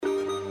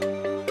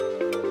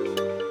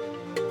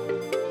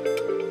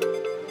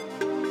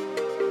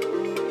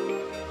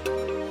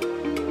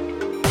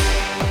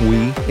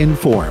we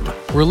inform.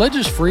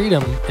 Religious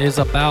freedom is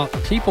about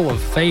people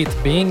of faith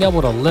being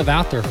able to live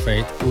out their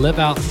faith, live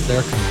out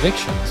their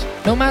convictions,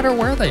 no matter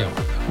where they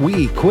are.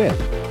 We equip.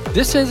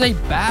 This is a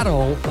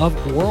battle of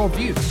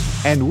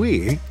worldviews. And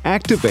we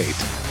activate.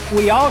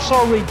 We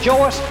also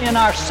rejoice in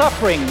our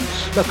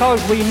sufferings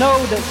because we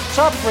know that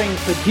suffering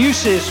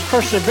produces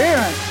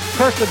perseverance,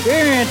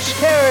 perseverance,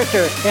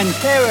 character, and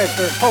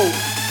character, hope.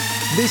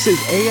 This is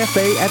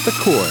AFA at the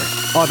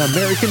Core on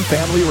American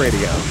Family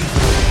Radio.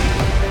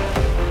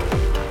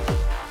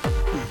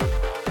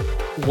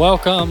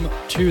 Welcome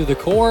to the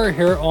Core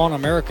here on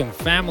American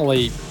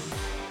Family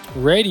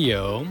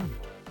Radio.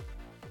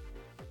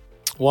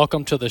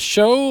 Welcome to the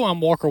show.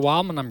 I'm Walker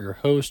Wildman. I'm your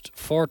host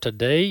for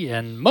today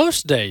and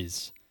most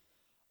days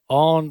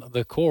on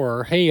the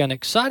Core. Hey, an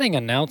exciting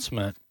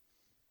announcement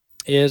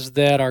is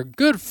that our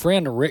good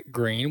friend Rick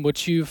Green,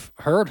 which you've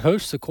heard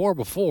host the Core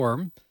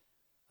before,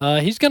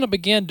 he's going to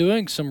begin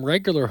doing some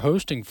regular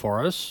hosting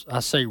for us. I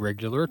say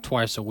regular,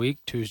 twice a week,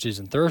 Tuesdays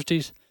and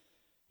Thursdays.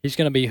 He's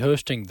going to be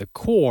hosting the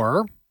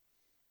Core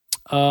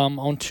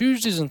on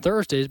Tuesdays and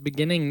Thursdays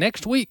beginning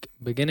next week,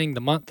 beginning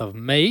the month of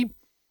May.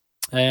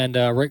 And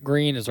Rick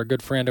Green is our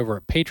good friend over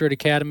at Patriot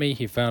Academy.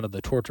 He founded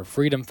the Torch of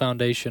Freedom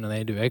Foundation, and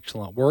they do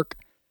excellent work.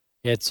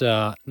 It's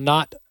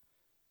not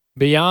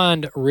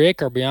beyond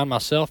Rick or beyond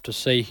myself to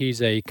say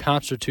he's a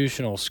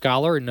constitutional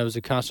scholar. He knows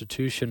the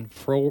Constitution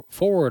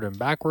forward and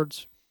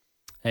backwards.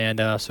 And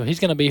so he's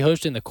going to be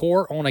hosting the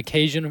Core on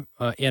occasion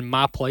in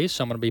my place.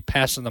 So I'm going to be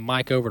passing the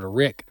mic over to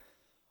Rick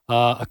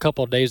a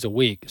couple of days a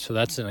week. So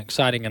that's an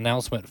exciting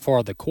announcement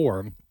for the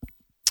Core.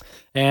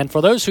 And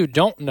for those who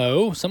don't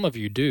know, some of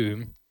you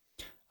do,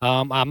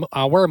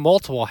 I wear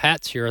multiple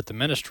hats here at the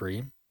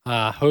ministry.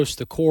 I host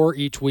the Core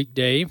each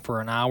weekday for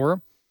an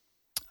hour.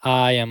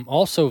 I am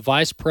also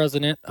vice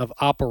president of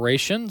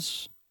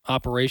operations.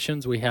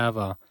 We have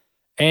a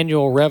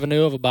annual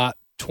revenue of about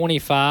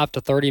 $25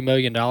 to $30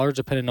 million,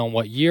 depending on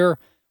what year.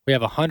 We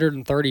have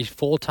 130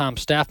 full-time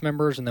staff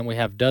members, and then we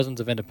have dozens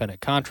of independent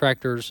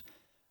contractors.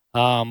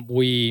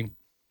 We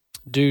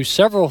do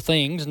several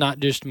things, not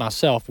just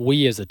myself,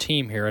 we as a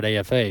team here at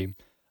AFA.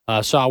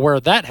 So I wear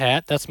that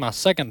hat. That's my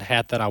second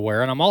hat that I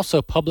wear. And I'm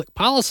also public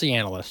policy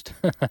analyst.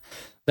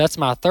 That's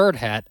my third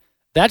hat.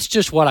 That's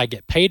just what I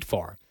get paid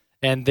for.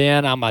 And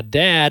then I'm a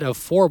dad of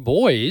 4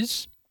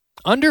 boys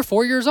under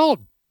 4 years old.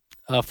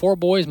 4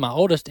 boys. My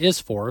oldest is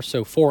 4,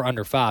 so 4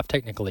 under 5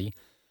 technically.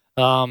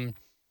 I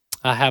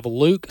have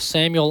Luke,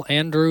 Samuel,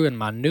 Andrew, and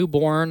my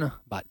newborn,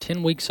 about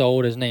 10 weeks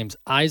old. His name's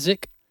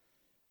Isaac.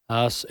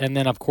 And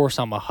then, of course,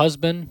 I'm a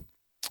husband.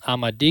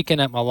 I'm a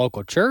deacon at my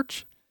local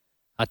church.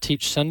 I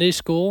teach Sunday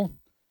school,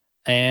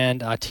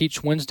 and I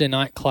teach Wednesday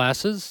night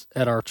classes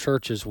at our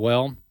church as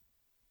well.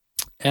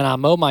 And I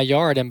mow my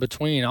yard in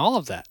between all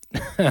of that.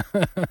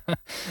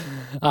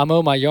 I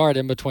mow my yard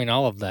in between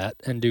all of that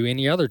and do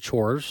any other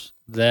chores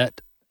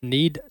that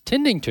need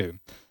tending to.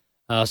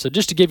 So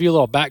just to give you a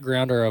little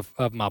backgrounder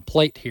of my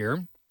plate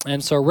here.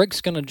 And so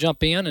Rick's going to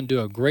jump in and do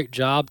a great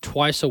job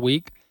twice a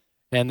week.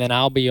 And then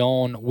I'll be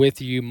on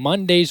with you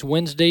Mondays,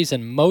 Wednesdays,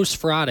 and most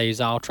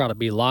Fridays. I'll try to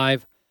be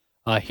live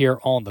here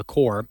on the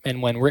Core.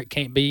 And when Rick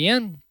can't be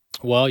in,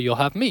 well, you'll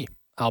have me.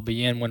 I'll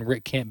be in when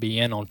Rick can't be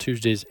in on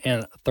Tuesdays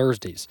and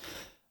Thursdays.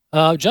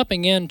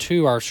 Jumping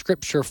into our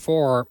scripture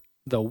for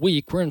the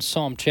week, we're in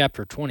Psalm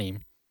chapter 20.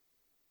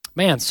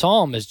 Man,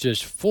 Psalm is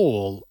just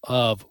full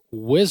of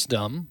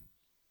wisdom,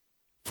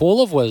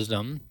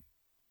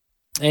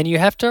 and you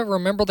have to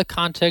remember the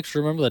context,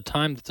 remember the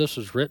time that this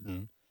was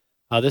written.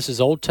 This is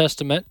Old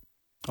Testament,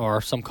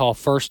 or some call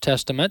First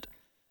Testament,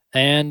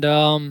 and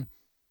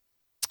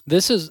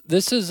this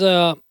is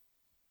a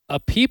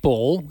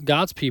people,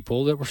 God's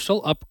people, that were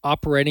still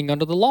operating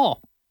under the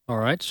law. All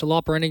right, still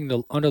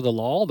operating under the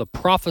law. The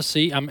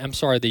prophecy,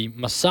 the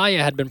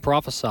Messiah had been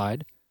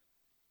prophesied.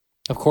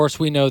 Of course,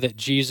 we know that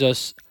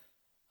Jesus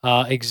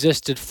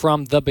existed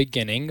from the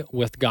beginning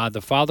with God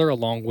the Father,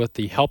 along with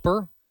the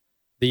Helper,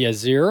 the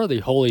Azir, the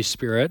Holy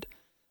Spirit.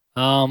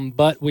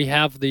 But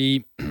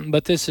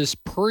this is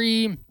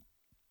pre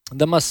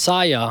the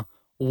Messiah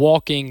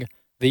walking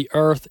the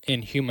earth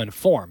in human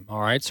form.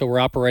 All right, so we're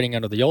operating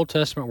under the Old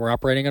Testament. We're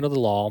operating under the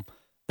law.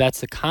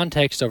 That's the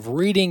context of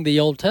reading the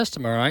Old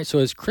Testament, all right? So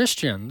as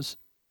Christians,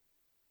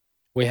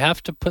 we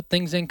have to put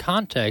things in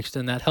context,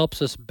 and that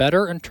helps us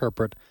better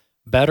interpret,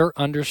 better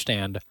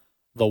understand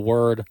the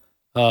Word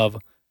of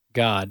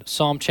God.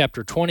 Psalm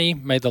chapter 20,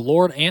 may the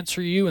Lord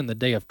answer you in the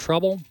day of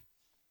trouble.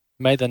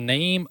 May the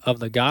name of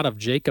the God of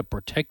Jacob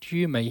protect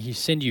you. May he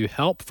send you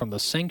help from the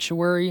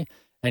sanctuary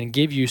and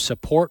give you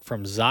support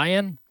from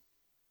Zion.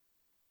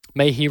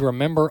 May he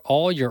remember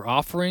all your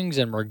offerings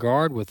and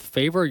regard with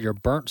favor your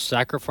burnt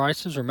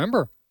sacrifices.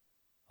 Remember,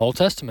 Old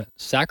Testament,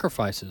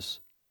 sacrifices.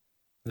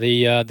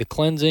 The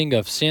cleansing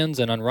of sins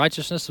and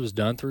unrighteousness was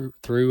done through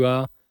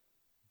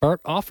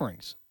burnt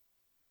offerings.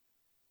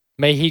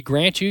 May he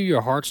grant you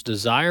your heart's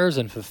desires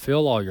and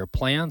fulfill all your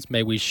plans.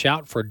 May we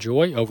shout for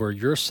joy over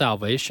your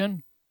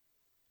salvation.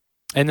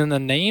 And in the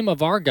name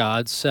of our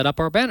God, set up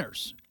our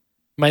banners.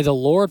 May the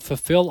Lord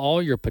fulfill all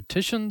your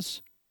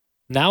petitions.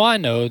 Now I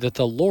know that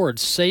the Lord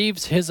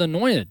saves his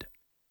anointed.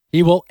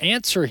 He will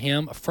answer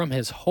him from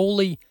his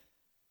holy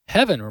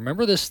heaven.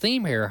 Remember this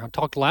theme here. I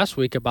talked last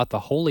week about the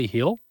holy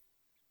hill.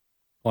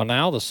 Well,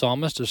 now the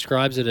psalmist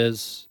describes it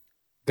as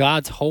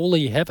God's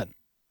holy heaven.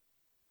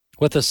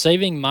 With the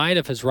saving might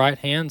of his right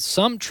hand,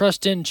 some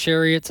trust in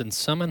chariots and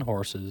some in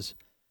horses,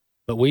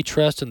 but we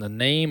trust in the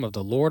name of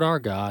the Lord our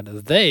God.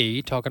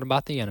 They, talking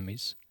about the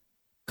enemies,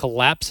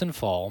 collapse and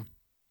fall,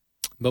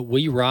 but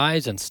we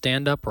rise and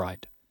stand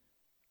upright.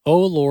 O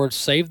Lord,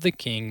 save the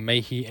king. May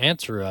he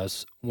answer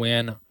us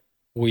when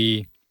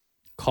we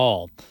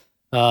call.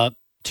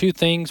 Two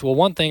things. Well,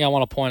 one thing I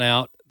want to point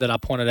out that I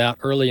pointed out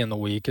early in the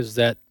week is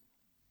that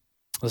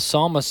the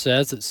psalmist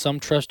says that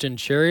some trust in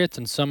chariots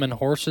and some in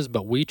horses,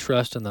 but we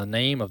trust in the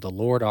name of the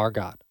Lord our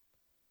God.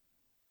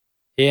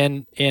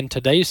 In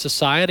today's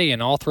society and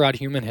all throughout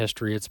human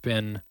history, it's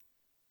been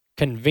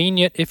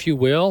convenient, if you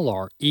will,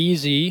 or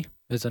easy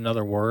is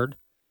another word,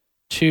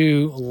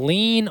 to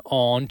lean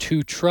on,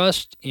 to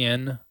trust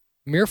in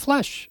mere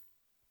flesh.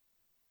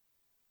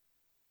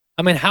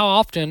 I mean, how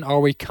often are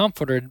we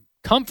comforted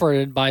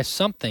by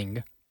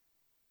something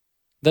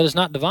that is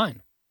not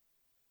divine?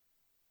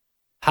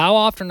 How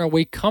often are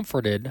we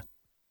comforted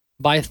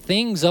by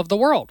things of the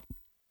world?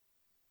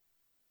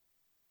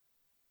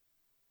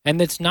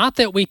 And it's not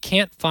that we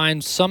can't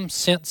find some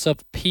sense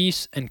of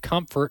peace and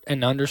comfort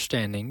and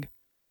understanding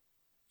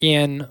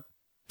in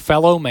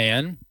fellow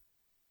man,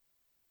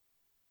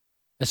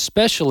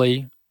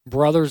 especially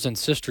brothers and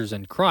sisters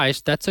in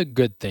Christ. That's a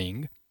good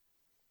thing.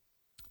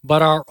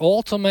 But our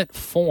ultimate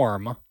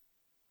form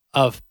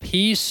of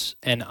peace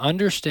and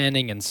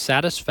understanding and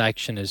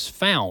satisfaction is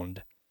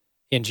found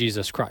in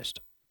Jesus Christ.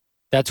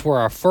 That's where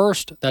our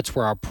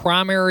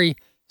primary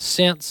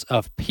sense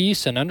of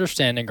peace and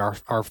understanding,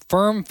 our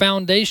firm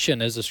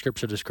foundation, as the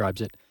scripture describes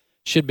it,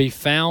 should be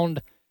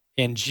found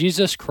in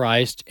Jesus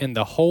Christ, in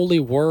the holy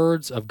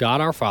words of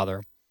God our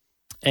Father.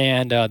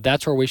 And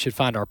that's where we should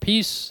find our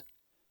peace.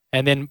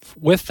 And then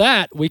with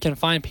that, we can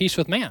find peace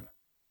with man.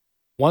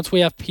 Once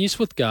we have peace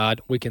with God,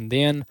 we can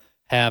then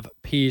have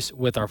peace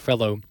with our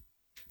fellow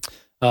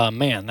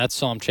man. That's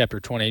Psalm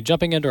chapter 20.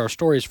 Jumping into our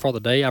stories for the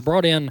day, I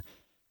brought in a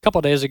couple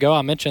of days ago,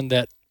 I mentioned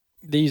that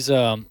these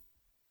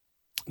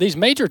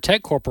major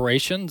tech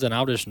corporations, and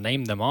I'll just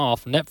name them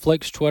off: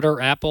 Netflix,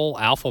 Twitter, Apple,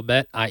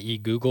 Alphabet, i.e.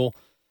 Google,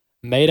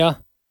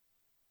 Meta,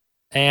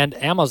 and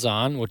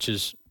Amazon, which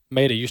is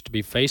Meta used to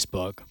be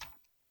Facebook.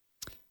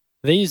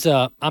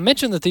 I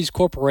mentioned that these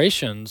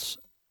corporations,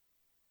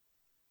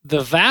 the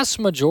vast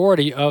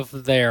majority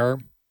of their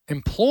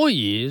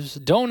employees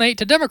donate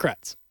to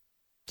Democrats.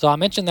 So I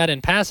mentioned that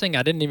in passing.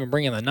 I didn't even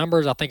bring in the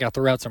numbers. I think I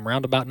threw out some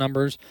roundabout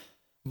numbers.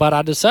 But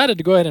I decided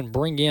to go ahead and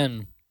bring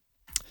in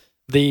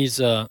these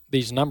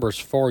numbers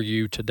for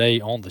you today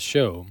on the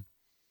show.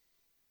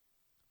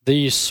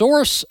 The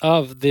source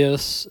of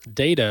this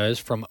data is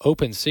from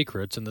Open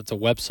Secrets, and it's a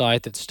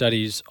website that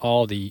studies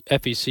all the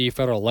FEC,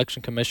 Federal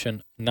Election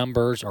Commission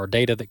numbers or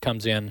data that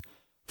comes in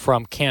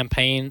from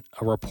campaign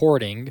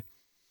reporting.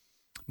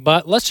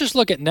 But let's just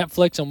look at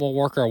Netflix and we'll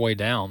work our way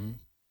down.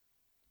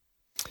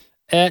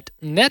 At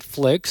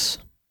Netflix,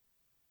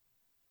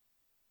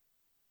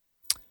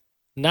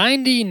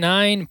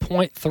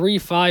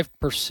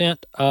 99.35%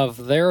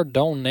 of their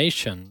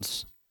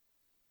donations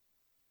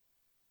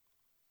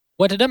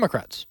went to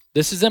Democrats.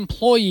 This is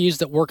employees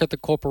that work at the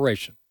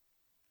corporation.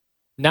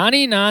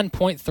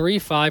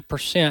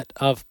 99.35%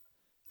 of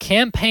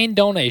campaign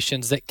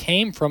donations that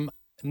came from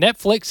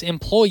Netflix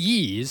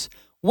employees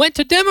went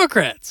to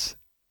Democrats.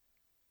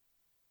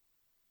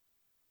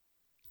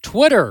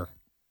 Twitter,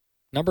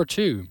 number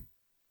 2.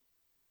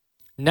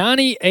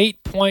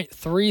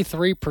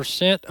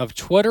 98.33% of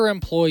Twitter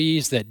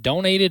employees that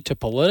donated to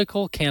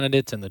political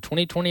candidates in the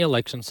 2020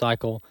 election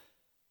cycle,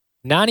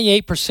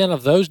 98%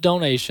 of those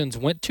donations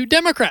went to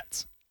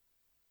Democrats.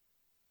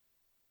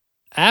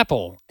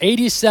 Apple,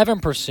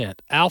 87%.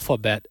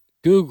 Alphabet,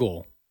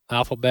 Google,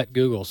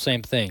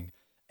 same thing,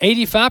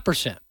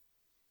 85%.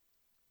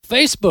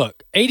 Facebook,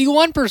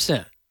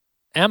 81%.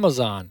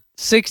 Amazon,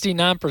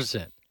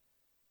 69%.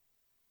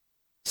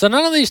 So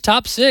none of these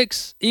top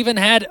 6 even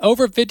had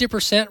over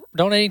 50%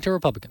 donating to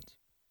Republicans.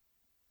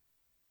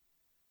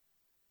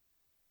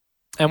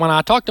 And when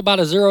I talked about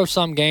a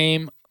zero-sum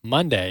game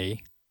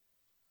Monday,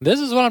 this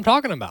is what I'm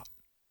talking about.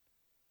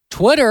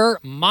 Twitter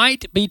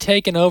might be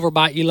taken over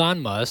by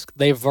Elon Musk.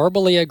 They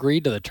verbally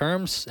agreed to the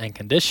terms and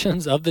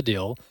conditions of the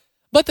deal,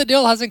 but the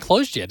deal hasn't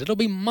closed yet. It'll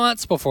be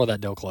months before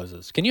that deal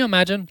closes. Can you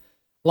imagine?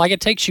 Like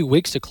it takes you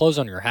weeks to close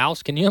on your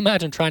house. Can you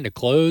imagine trying to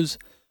close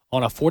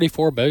on a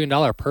 $44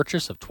 billion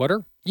purchase of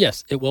Twitter?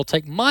 Yes, it will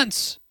take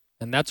months,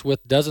 and that's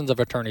with dozens of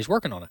attorneys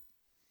working on it.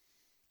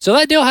 So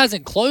that deal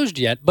hasn't closed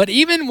yet, but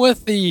even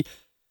with the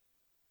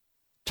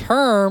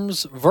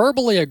terms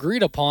verbally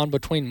agreed upon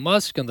between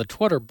Musk and the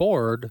Twitter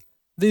board,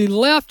 the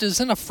left is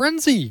in a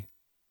frenzy.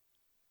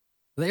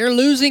 They're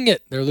losing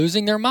it. They're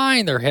losing their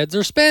mind. Their heads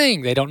are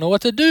spinning. They don't know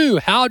what to do.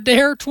 How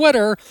dare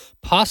Twitter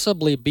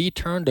possibly be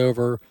turned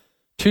over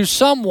to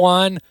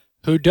someone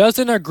who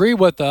doesn't agree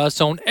with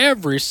us on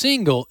every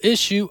single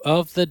issue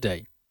of the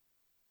day.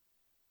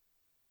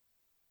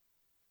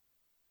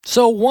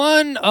 So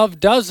one of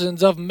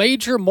dozens of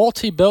major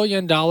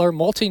multi-billion-dollar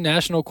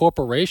multinational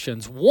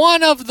corporations,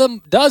 one of the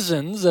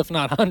dozens, if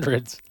not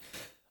hundreds,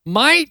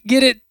 might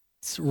get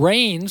its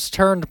reins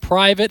turned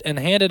private and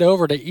handed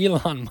over to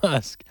Elon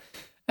Musk,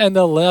 and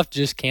the left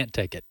just can't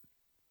take it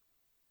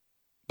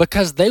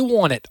because they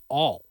want it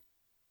all.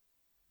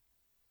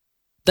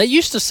 They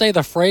used to say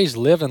the phrase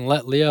live and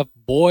let live.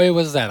 Boy,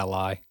 was that a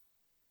lie.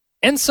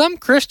 And some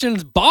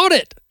Christians bought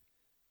it.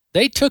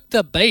 They took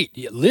the bait.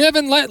 Live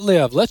and let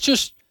live. Let's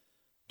just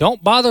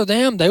don't bother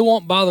them. They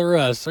won't bother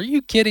us. Are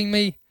you kidding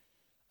me?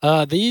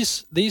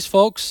 These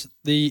folks,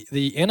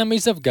 the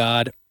enemies of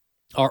God,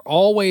 are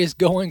always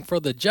going for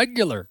the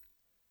jugular.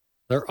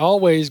 They're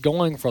always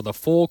going for the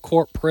full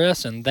court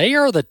press, and they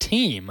are the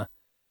team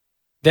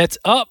that's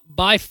up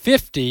by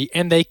 50,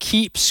 and they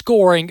keep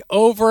scoring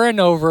over and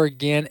over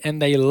again,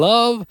 and they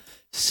love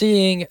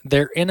seeing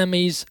their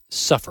enemies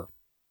suffer.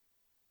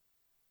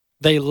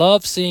 They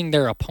love seeing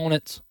their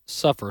opponents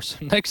suffer.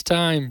 So next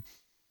time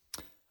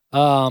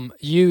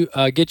you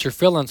get your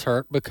feelings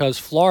hurt because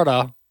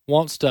Florida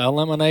wants to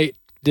eliminate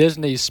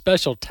Disney's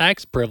special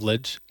tax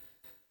privilege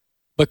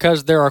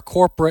because they're a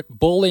corporate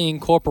bullying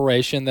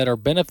corporation that are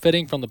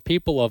benefiting from the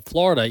people of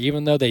Florida,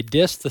 even though they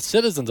diss the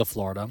citizens of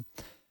Florida,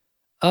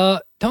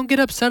 don't get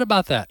upset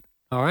about that,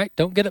 all right?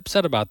 Don't get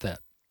upset about that.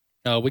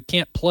 We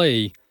can't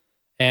play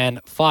and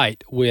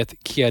fight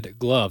with kid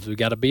gloves. We've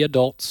got to be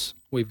adults.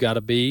 We've got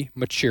to be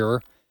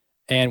mature,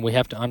 and we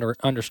have to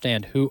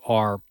understand who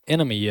our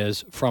enemy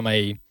is from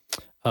a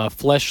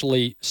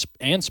fleshly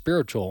and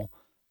spiritual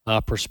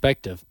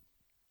perspective.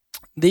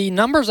 The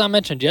numbers I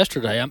mentioned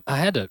yesterday, I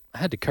had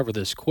to cover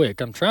this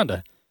quick. I'm trying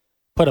to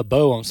put a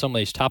bow on some of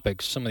these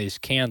topics, some of these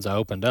cans I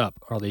opened up,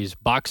 or these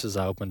boxes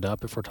I opened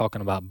up, if we're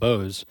talking about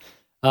bows.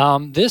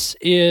 This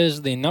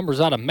is the numbers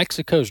out of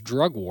Mexico's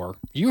drug war.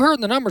 You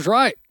heard the numbers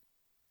right.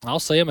 I'll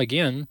say them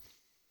again.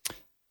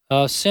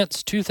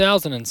 Since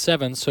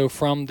 2007, so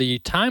from the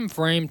time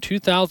frame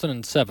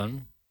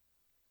 2007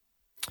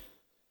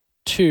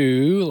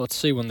 to, let's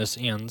see when this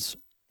ends,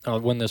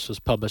 when this was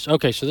published.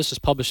 Okay, so this is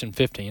published in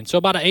 15. So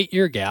about an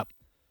 8-year gap.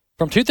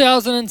 From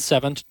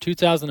 2007 to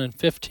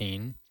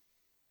 2015,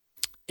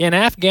 in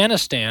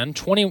Afghanistan,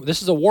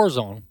 this is a war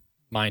zone,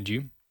 mind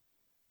you,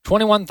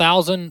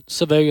 21,000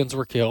 civilians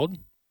were killed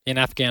in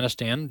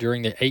Afghanistan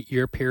during the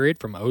 8-year period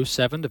from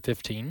 07 to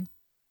 15.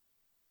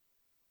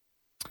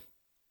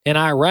 In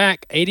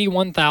Iraq,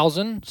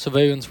 81,000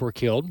 civilians were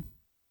killed.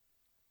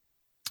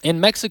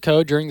 In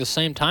Mexico, during the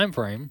same time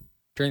frame,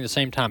 during the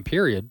same time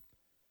period,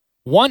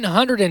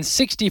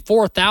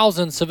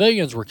 164,000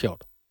 civilians were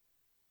killed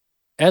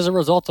as a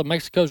result of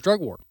Mexico's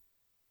drug war.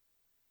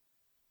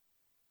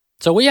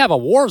 So we have a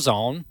war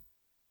zone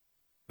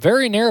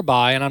very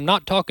nearby, and I'm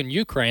not talking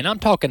Ukraine, I'm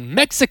talking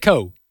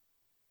Mexico.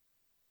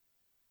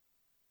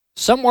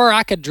 Somewhere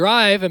I could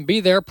drive and be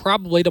there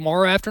probably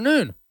tomorrow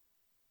afternoon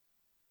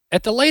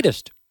at the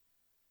latest.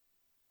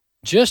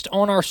 Just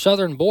on our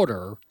southern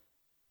border,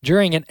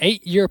 during an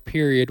 8-year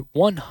period,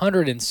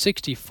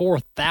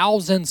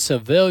 164,000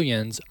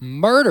 civilians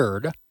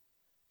murdered,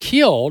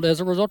 killed as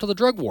a result of the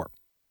drug war.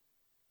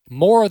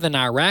 More than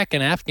Iraq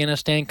and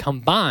Afghanistan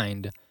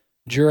combined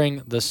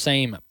during the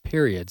same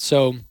period.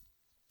 So,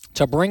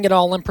 to bring it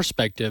all in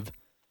perspective,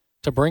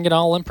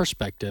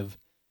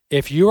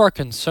 if you are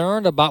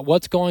concerned about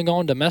what's going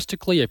on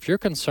domestically, if you're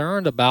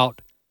concerned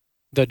about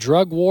the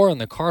drug war and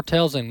the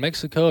cartels in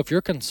Mexico, if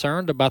you're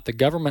concerned about the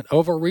government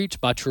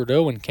overreach by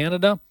Trudeau in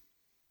Canada,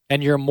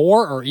 and you're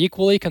more or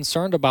equally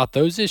concerned about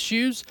those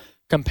issues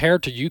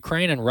compared to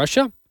Ukraine and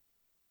Russia,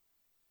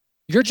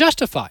 you're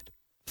justified.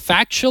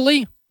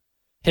 Factually,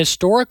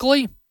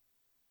 historically,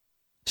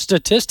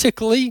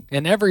 statistically,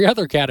 in every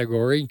other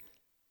category,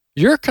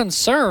 your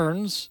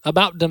concerns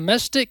about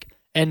domestic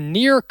and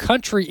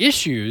near-country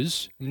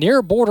issues,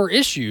 near-border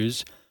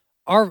issues,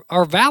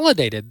 are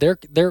validated.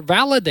 They're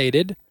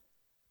validated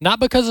not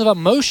because of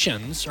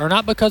emotions or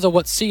not because of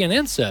what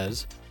CNN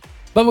says,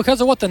 but because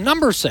of what the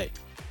numbers say.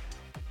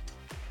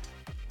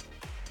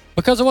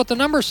 Because of what the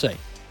numbers say.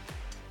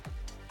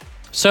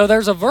 So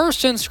there's a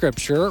verse in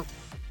Scripture,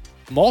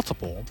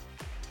 multiple,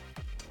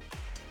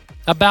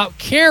 about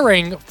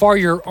caring for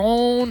your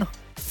own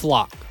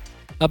flock,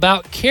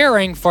 about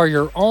caring for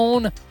your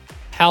own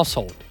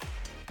household.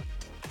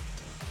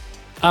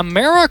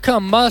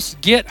 America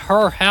must get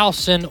her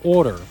house in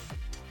order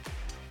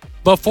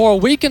before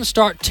we can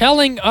start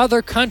telling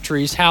other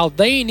countries how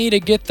they need to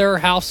get their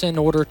house in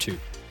order too.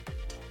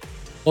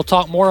 We'll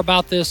talk more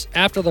about this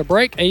after the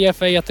break.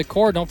 AFA at the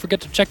Core. Don't forget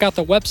to check out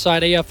the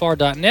website,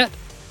 afr.net.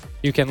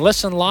 You can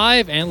listen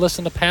live and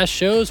listen to past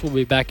shows. We'll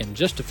be back in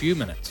just a few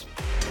minutes.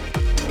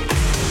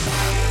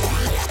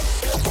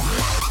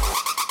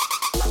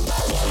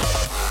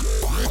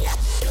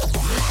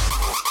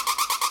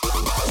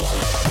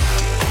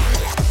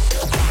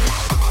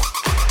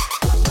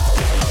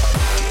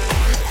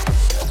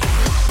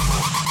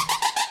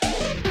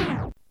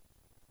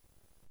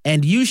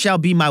 And you shall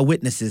be my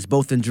witnesses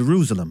both in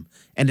Jerusalem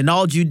and in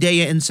all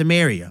Judea and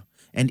Samaria,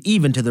 and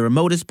even to the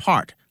remotest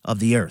part of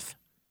the earth.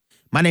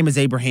 My name is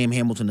Abraham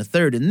Hamilton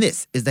III, and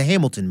this is the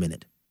Hamilton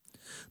Minute.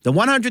 The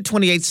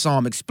 128th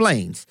Psalm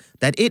explains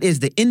that it is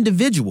the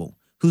individual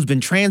who's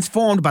been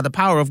transformed by the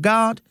power of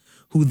God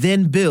who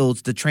then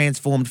builds the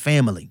transformed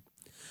family.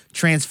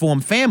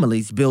 Transformed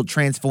families build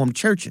transformed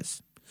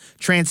churches.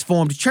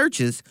 Transformed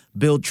churches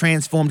build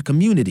transformed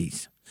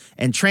communities.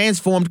 And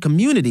transformed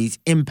communities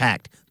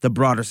impact the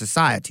broader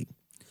society.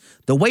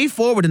 The way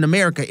forward in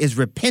America is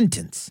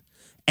repentance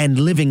and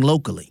living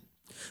locally.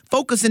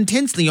 Focus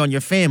intensely on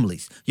your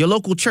families, your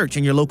local church,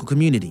 and your local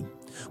community.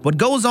 What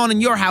goes on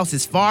in your house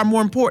is far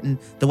more important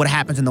than what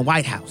happens in the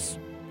White House.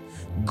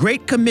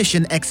 Great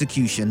Commission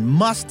execution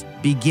must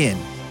begin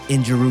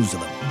in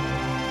Jerusalem.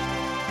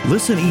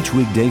 Listen each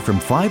weekday from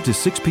 5 to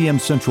 6 p.m.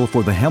 Central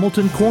for the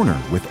Hamilton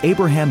Corner with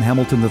Abraham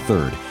Hamilton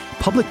III,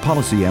 Public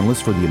Policy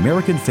Analyst for the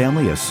American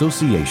Family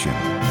Association.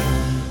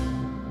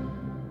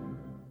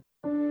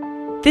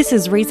 This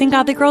is Raising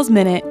Godly Girls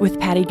Minute with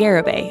Patty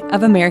Garibay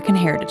of American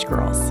Heritage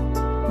Girls.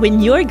 When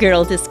your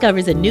girl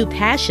discovers a new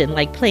passion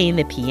like playing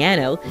the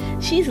piano,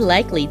 she's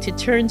likely to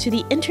turn to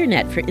the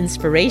internet for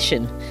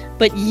inspiration.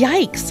 But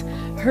yikes!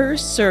 Her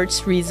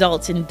search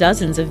results in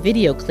dozens of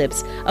video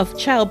clips of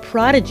child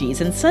prodigies,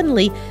 and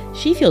suddenly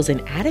she feels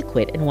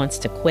inadequate and wants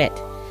to quit.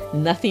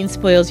 Nothing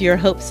spoils your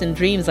hopes and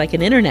dreams like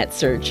an internet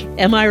search.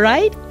 Am I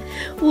right?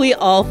 We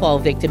all fall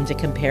victim to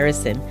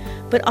comparison,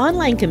 but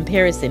online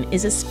comparison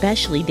is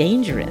especially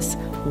dangerous.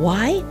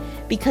 Why?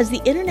 Because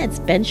the internet's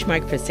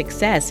benchmark for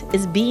success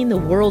is being the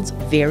world's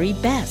very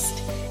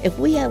best. If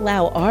we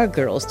allow our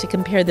girls to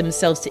compare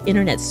themselves to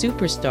internet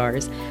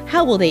superstars,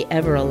 how will they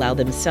ever allow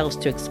themselves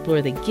to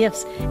explore the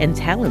gifts and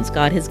talents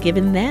God has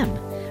given them?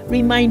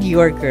 Remind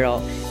your girl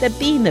that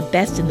being the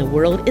best in the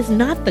world is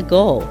not the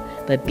goal,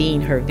 but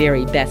being her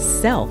very best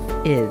self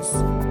is.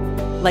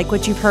 Like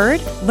what you've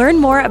heard? Learn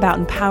more about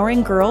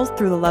empowering girls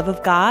through the love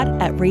of God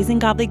at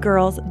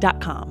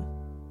raisinggodlygirls.com.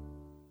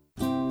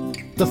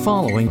 The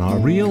following are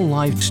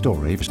real-life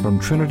stories from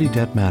Trinity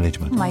Debt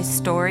Management. My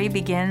story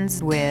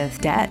begins with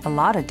debt, a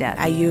lot of debt.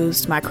 I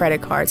used my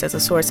credit cards as a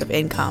source of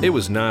income. It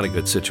was not a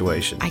good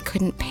situation. I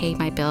couldn't pay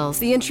my bills.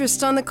 The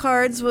interest on the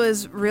cards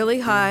was really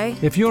high.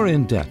 If you're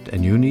in debt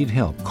and you need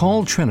help,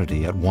 call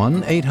Trinity at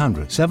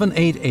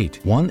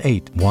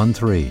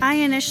 1-800-788-1813. I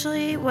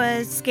initially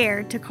was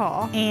scared to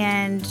call,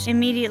 and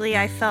immediately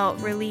I felt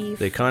relief.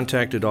 They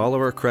contacted all of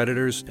our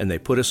creditors, and they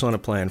put us on a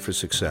plan for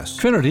success.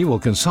 Trinity will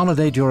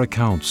consolidate your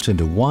accounts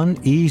into one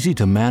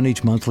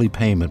easy-to-manage monthly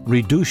payment,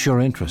 reduce your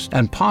interest,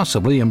 and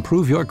possibly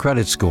improve your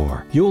credit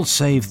score. You'll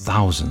save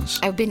thousands.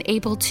 I've been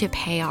able to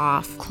pay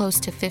off close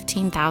to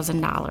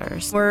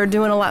 $15,000. We're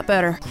doing a lot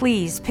better.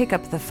 Please pick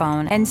up the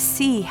phone and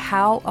see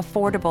how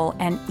affordable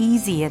and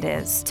easy it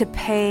is to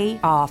pay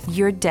off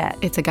your debt.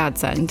 It's a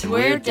godsend.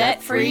 We're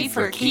debt-free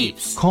for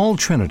keeps. Call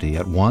Trinity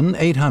at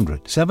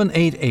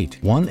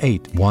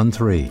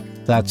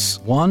 1-800-788-1813. That's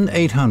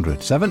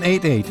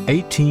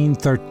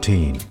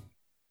 1-800-788-1813.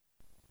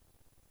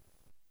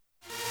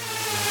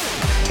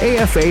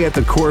 AFA at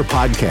the Core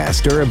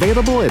podcast are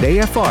available at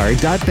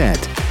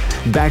afr.net.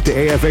 Back to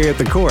AFA at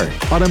the Core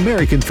on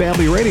American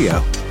Family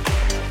Radio.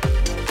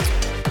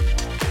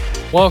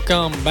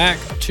 Welcome back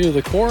to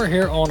the Core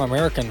here on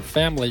American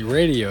Family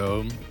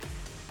Radio.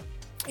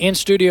 In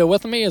studio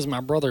with me is my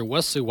brother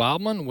Wesley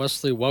Wildman.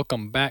 Wesley,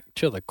 welcome back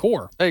to the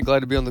Core. Hey, glad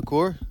to be on the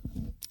Core.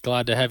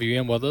 Glad to have you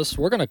in with us.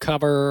 We're going to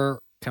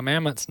cover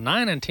Commandments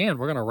 9 and 10.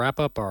 We're going to wrap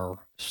up our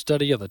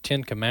study of the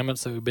 10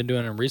 Commandments that we've been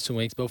doing in recent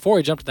weeks. But before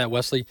we jump to that,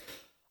 Wesley,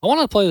 I want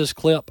to play this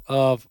clip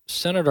of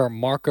Senator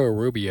Marco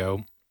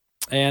Rubio.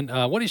 And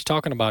what he's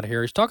talking about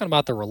here, he's talking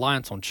about the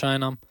reliance on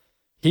China.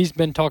 He's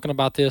been talking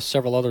about this,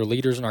 several other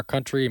leaders in our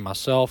country,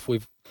 myself.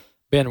 We've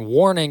been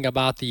warning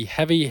about the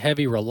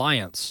heavy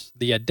reliance,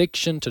 the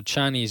addiction to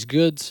Chinese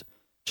goods,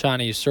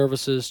 Chinese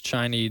services,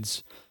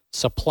 Chinese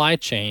supply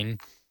chain.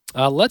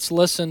 Let's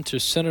listen to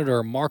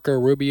Senator Marco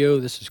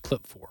Rubio. This is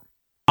clip 4.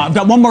 I've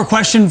got one more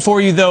question for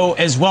you, though,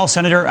 as well,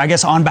 Senator, I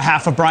guess on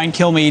behalf of Brian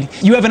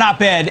Kilmeade. You have an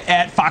op-ed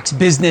at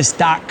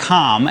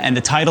foxbusiness.com, and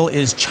the title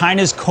is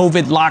China's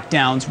COVID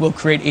lockdowns will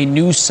create a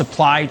new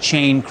supply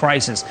chain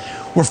crisis.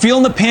 We're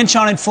feeling the pinch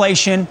on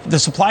inflation. The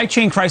supply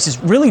chain crisis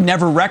really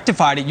never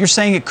rectified it. You're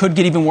saying it could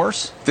get even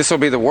worse? This will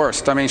be the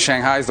worst. I mean,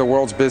 Shanghai is the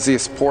world's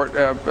busiest port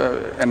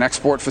and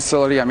export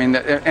facility. I mean,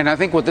 and I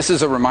think what this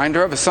is a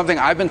reminder of is something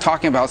I've been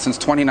talking about since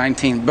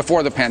 2019,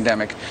 before the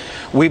pandemic.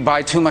 We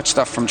buy too much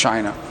stuff from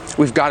China.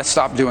 We've got to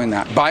stop doing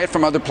that. Buy it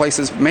from other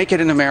places, make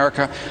it in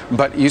America.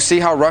 But you see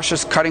how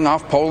Russia's cutting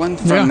off Poland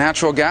from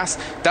natural gas?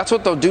 That's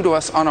what they'll do to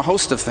us on a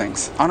host of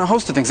things,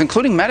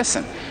 including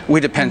medicine.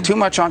 We depend too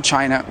much on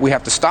China. We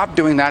have to stop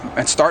doing that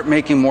and start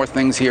making more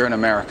things here in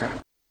America.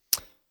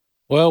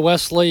 Well,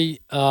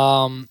 Wesley,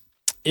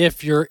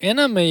 if your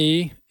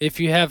enemy, if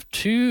you have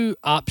two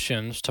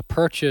options to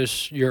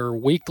purchase your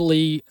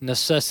weekly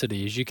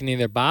necessities, you can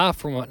either buy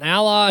from an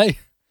ally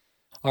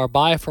or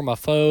buy from a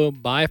foe,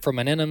 buy from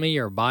an enemy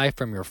or buy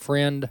from your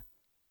friend.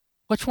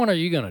 Which one are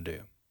you going to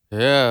do?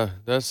 Yeah,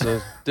 that's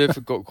a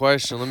difficult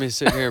question. Let me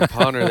sit here and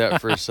ponder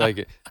that for a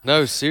second.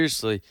 No,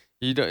 seriously,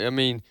 you don't. I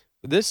mean,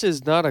 this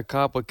is not a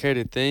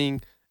complicated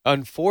thing.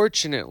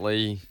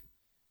 Unfortunately,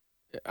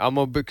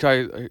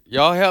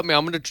 y'all help me.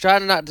 I'm gonna try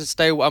not to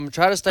stay. I'm gonna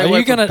try to stay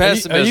away from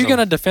pessimism. Are you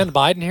gonna defend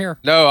Biden here?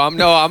 No, I'm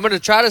gonna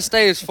try to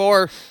stay as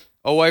far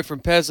away from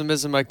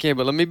pessimism I can.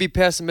 But let me be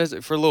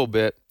pessimistic for a little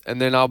bit,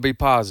 and then I'll be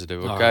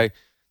positive. Okay, right.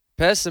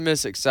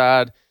 Pessimistic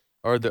side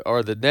or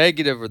the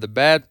negative or the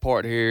bad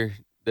part here.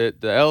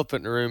 That the elephant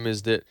in the room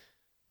is that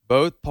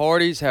both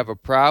parties have a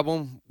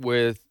problem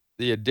with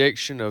the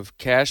addiction of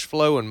cash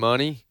flow and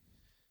money,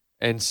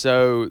 and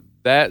so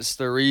that's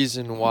the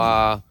reason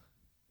why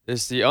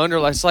it's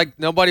It's like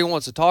nobody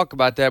wants to talk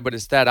about that, but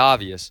it's that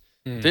obvious.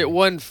 If it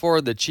wasn't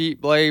for the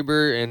cheap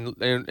labor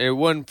and it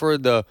wasn't for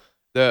the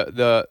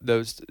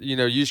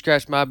you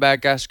scratch my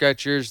back, I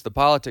scratch yours, the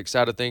politics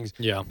side of things.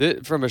 Yeah.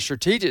 From a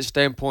strategic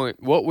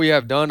standpoint, what we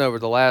have done over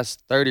the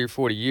last 30 or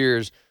 40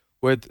 years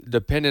with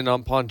depending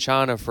upon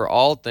China for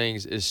all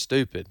things is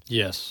stupid.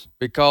 Yes.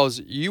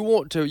 Because you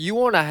want to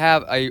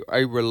have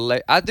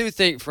I do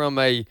think from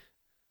a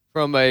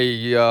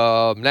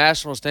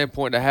national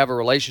standpoint to have a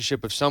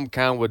relationship of some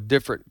kind with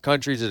different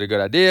countries is a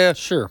good idea.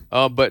 Sure.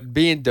 But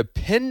being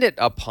dependent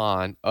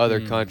upon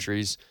other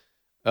countries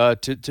to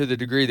the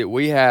degree that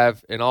we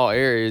have in all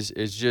areas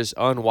is just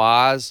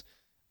unwise.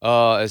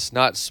 It's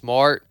not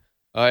smart.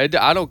 I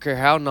don't care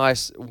how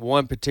nice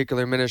one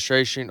particular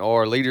administration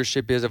or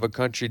leadership is of a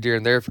country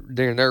during their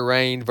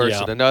reign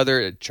versus another.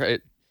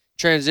 It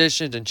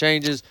transitions and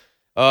changes.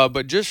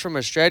 But just from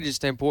a strategy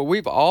standpoint,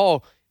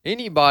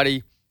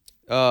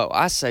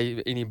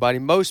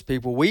 most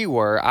people,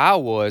 I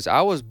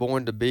was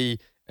born to be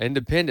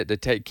independent, to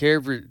take care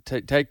of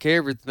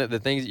the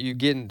things that you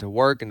get into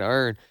work and to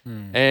earn.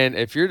 And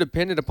if you're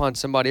dependent upon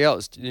somebody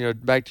else,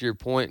 back to your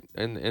point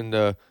and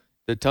the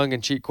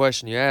tongue-in-cheek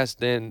question you asked,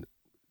 then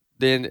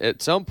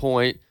at some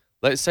point,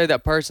 let's say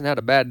that person had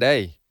a bad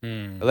day.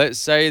 Let's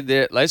say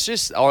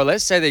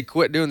they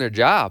quit doing their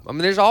job. I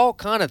mean, there's all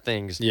kind of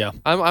things. Yeah.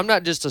 I'm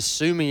not just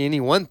assuming any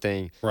one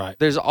thing. Right.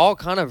 There's all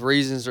kind of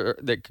reasons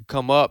that could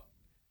come up.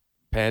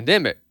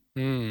 Pandemic.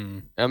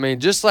 I mean,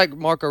 just like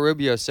Marco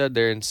Rubio said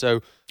there, and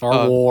so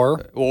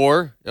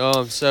war.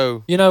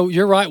 So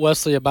you're right,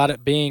 Wesley, about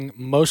it being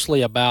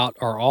mostly about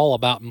or all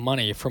about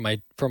money from a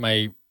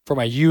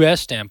U.S.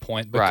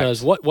 standpoint.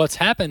 Because what's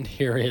happened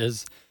here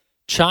is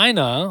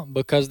China,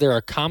 because they're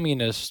a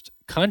communist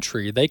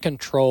country, they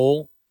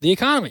control the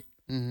economy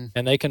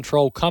and they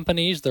control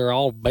companies. They're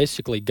all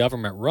basically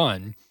government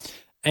run.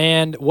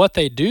 And what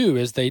they do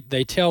is they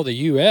tell the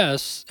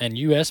U.S. and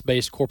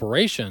U.S.-based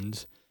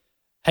corporations,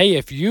 hey,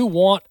 if you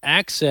want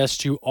access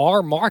to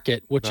our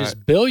market, which is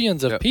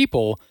billions of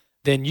people,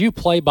 then you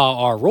play by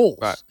our rules.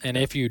 Right. And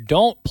if you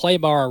don't play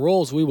by our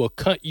rules, we will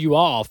cut you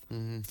off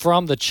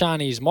from the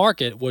Chinese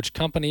market, which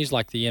companies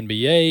like the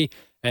NBA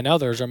and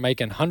others are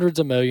making hundreds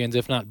of millions,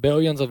 if not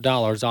billions of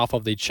dollars off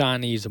of the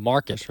Chinese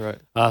market. That's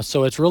right.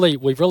 So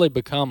we've really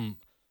become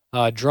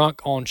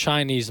drunk on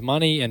Chinese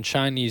money and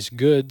Chinese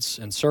goods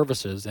and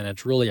services, and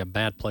it's really a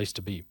bad place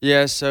to be.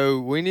 Yeah, so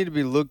we need to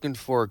be looking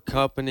for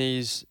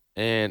companies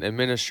and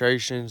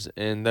administrations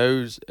and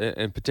those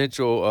and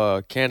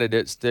potential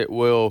candidates that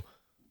will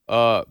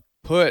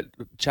put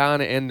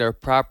China in their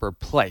proper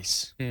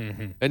place.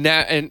 And now,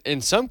 and in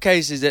some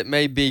cases, it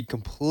may be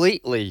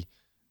completely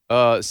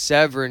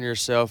severing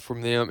yourself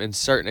from them in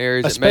certain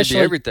areas. Especially it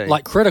may be everything,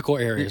 like critical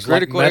areas,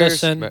 like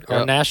medicine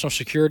or national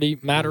security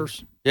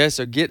matters. Yeah,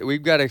 so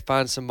we've got to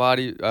find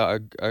somebody,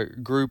 a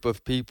group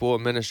of people,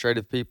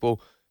 administrative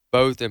people,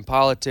 both in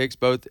politics,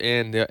 both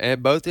in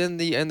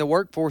the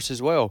workforce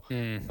as well,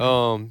 in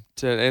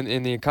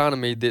the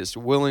economy, that's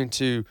willing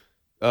to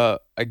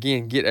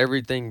again get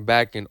everything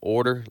back in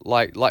order,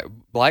 like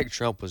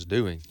Trump was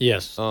doing.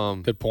 Yes,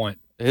 good point.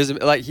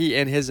 He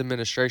and his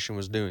administration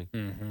was doing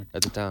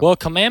at the time. Well,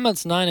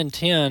 Commandments 9 and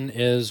 10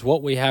 is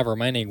what we have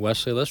remaining,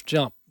 Wesley. Let's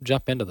jump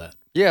into that.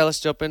 Yeah, let's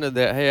jump into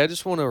that. Hey, I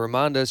just want to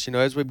remind us,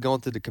 as we've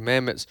gone through the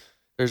commandments,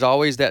 there's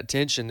always that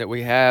tension that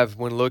we have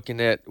when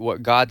looking at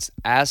what God's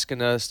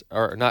asking us,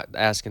 or not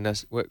asking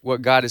us,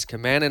 what God is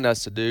commanding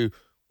us to do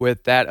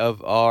with that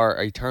of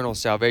our eternal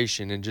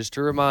salvation. And just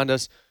to remind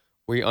us,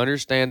 we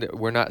understand that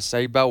we're not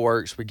saved by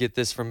works. We get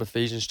this from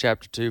Ephesians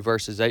chapter 2,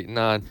 verses 8 and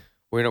 9.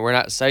 We're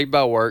not saved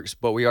by works,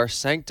 but we are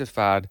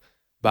sanctified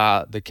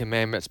by the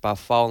commandments, by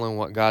following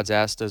what God's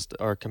asked us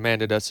or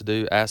commanded us to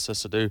do, asked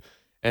us to do.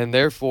 And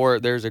therefore,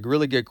 there's a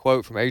really good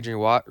quote from Adrian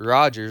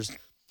Rogers,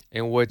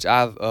 in which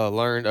I've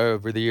learned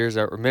over the years,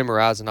 I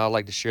memorized, and I'd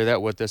like to share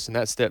that with us. And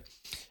that's that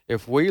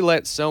if we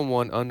let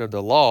someone under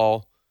the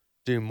law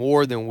do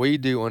more than we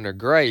do under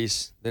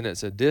grace, then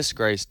it's a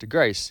disgrace to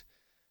grace.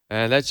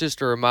 And that's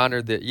just a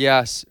reminder that,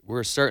 yes,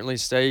 we're certainly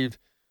saved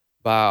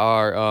by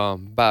our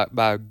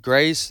by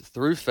grace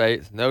through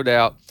faith, no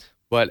doubt.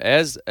 But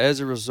as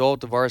a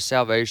result of our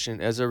salvation,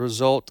 as a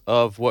result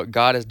of what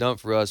God has done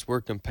for us,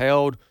 we're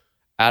compelled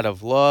out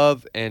of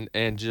love and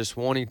just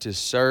wanting to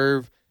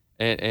serve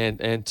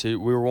and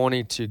we're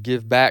wanting to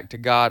give back to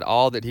God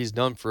all that He's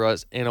done for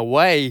us in a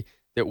way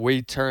that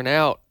we turn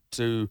out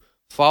to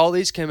follow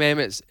these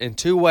commandments in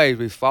two ways.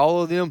 We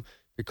follow them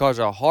because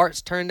our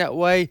hearts turn that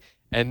way,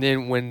 and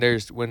then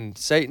when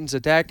Satan's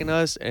attacking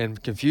us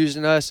and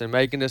confusing us and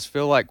making us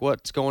feel like,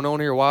 what's going on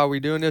here? Why are we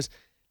doing this?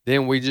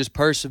 Then we just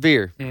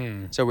persevere.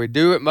 So we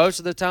do it most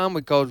of the time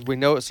because we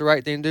know it's the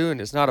right thing to do,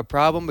 and it's not a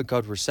problem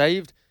because we're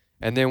saved.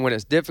 And then when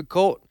it's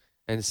difficult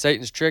and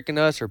Satan's tricking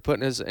us or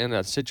putting us in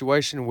a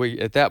situation, we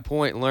at that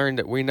point learn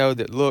that we know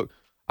that, look,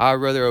 I'd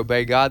rather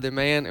obey God than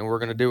man, and we're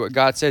going to do what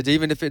God says,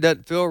 even if it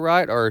doesn't feel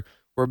right or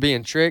we're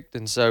being tricked.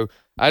 And so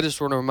I just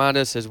want to remind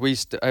us as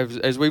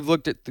we've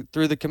looked at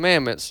through the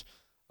commandments,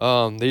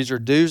 these are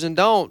do's and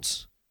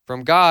don'ts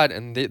from God,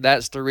 and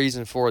that's the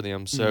reason for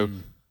them. So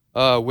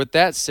with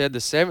that said, the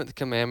 7th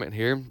commandment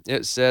here,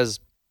 it says,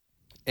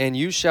 and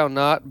you shall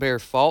not bear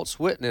false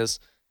witness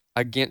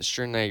against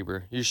your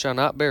neighbor. You shall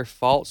not bear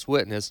false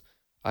witness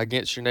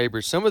against your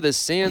neighbor. Some of the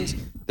sins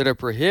that are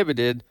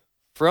prohibited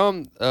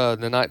from the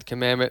 9th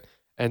commandment,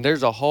 and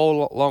there's a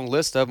whole long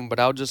list of them, but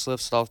I'll just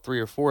list off 3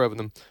 or 4 of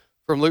them.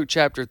 From Luke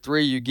chapter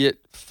 3, you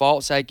get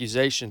false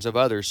accusations of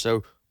others.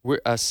 So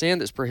a sin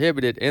that's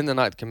prohibited in the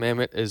 9th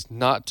commandment is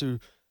not to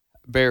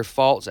bear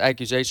false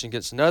accusation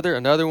against another.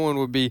 Another one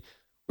would be,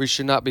 we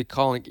should not be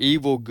calling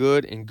evil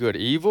good and good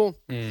evil.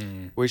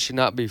 We should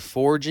not be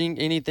forging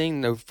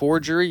anything, no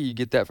forgery. You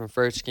get that from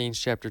 1 Kings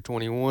chapter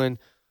 21.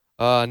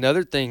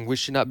 Another thing, we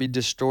should not be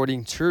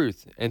distorting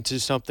truth into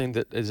something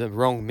that is a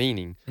wrong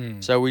meaning.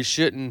 So we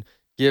shouldn't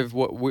give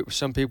what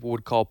some people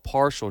would call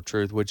partial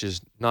truth, which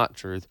is not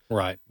truth.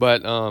 Right.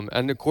 But,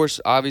 and of course,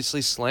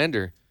 obviously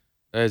slander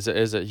is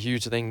a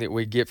huge thing that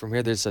we get from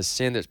here. There's a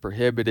sin that's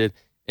prohibited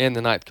in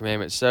the 9th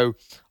commandment. So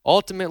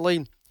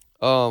ultimately,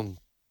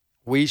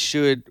 we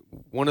should,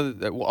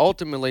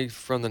 ultimately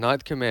from the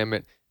 9th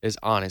commandment is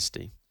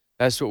honesty.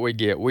 That's what we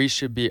get. We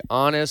should be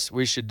honest.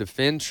 We should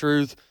defend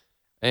truth,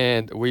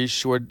 and we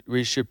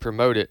should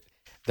promote it.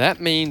 That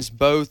means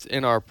both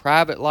in our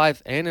private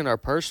life and in our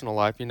personal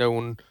life. You know,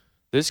 when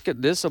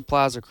this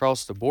applies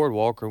across the board,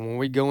 Walker. When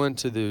we go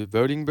into the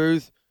voting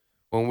booth,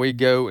 when we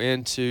go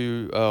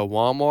into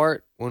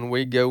Walmart, when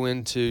we go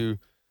into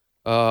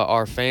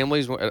our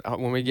families,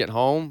 when we get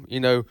home, you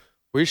know,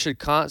 we should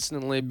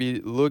constantly be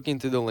looking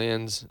through the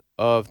lens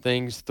of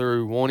things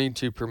through wanting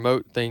to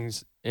promote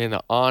things in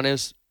an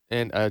honest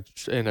and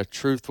in a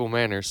truthful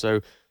manner. So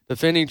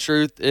defending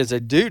truth is a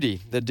duty.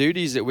 The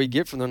duties that we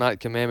get from the 9th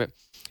commandment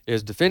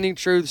is defending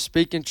truth,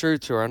 speaking truth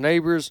to our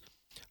neighbors,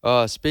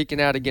 speaking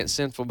out against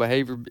sinful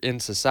behavior in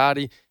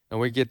society. And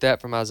we get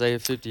that from Isaiah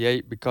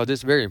 58 because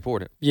it's very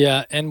important.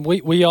 Yeah, and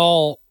we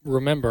all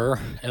remember,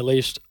 at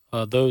least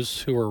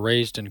those who were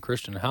raised in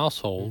Christian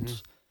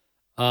households,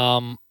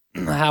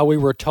 how we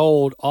were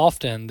told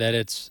often that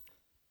it's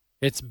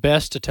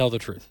best to tell the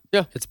truth.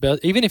 Yeah. It's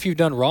best, even if you've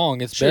done wrong,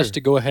 it's best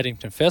to go ahead and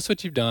confess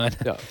what you've done,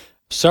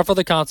 suffer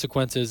the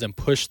consequences, and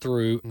push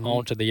through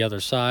onto the other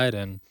side,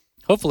 and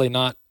hopefully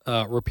not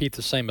repeat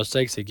the same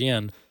mistakes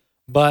again.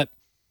 But,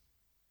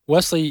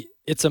 Wesley,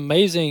 it's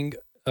amazing,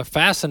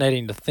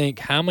 fascinating to think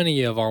how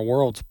many of our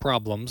world's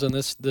problems, and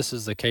this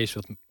is the case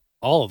with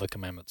all of the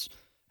commandments,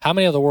 how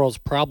many of the world's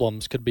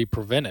problems could be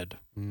prevented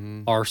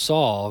or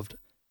solved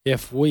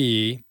if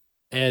we,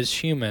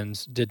 as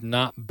humans, did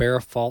not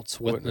bear false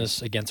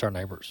witness against our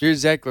neighbors. You're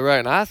exactly right.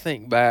 And I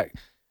think back,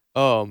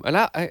 and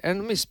let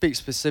me speak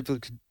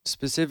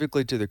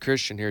specifically to the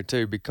Christian here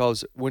too,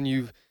 because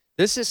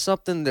this is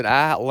something that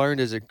I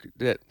learned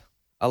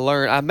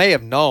I may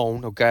have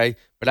known, okay,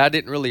 but I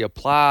didn't really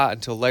apply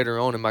until later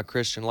on in my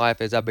Christian life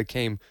as I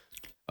became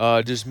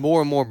just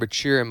more and more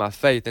mature in my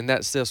faith. And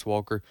that's this,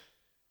 Walker.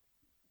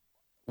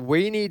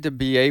 We need to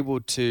be able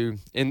to,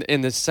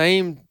 in the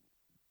same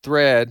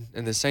thread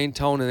and the same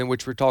tone in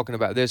which we're talking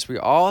about this, we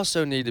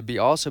also need to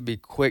be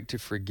quick to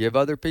forgive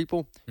other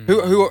people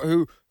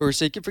who are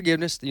seeking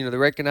forgiveness. You know, they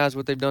recognize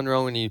what they've done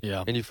wrong,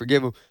 and you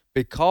forgive them,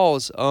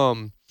 because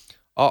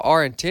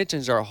our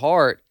intentions, our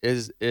heart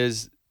is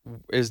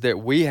that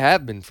we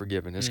have been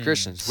forgiven as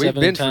Christians. We've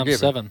been forgiven.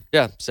 7.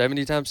 Yeah,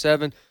 70 times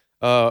 7.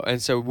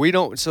 And so we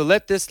don't. So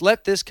let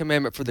this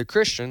commandment for the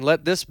Christian,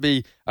 let this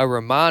be a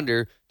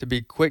reminder to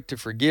be quick to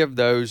forgive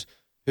those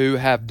who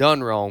have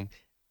done wrong,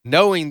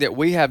 knowing that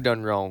we have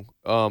done wrong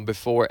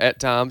before at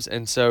times,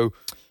 and so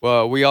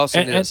we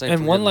also need that same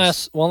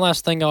forgiveness. And one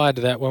last thing I'll add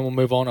to that when we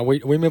move on. Are we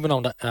moving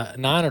on to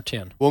 9 or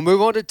 10? We'll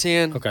move on to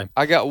 10. Okay.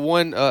 I got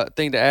one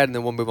thing to add, and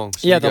then we'll move on.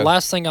 So the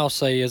last thing I'll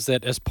say is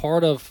that as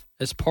part of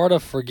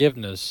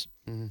forgiveness,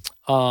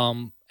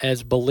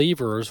 as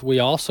believers, we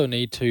also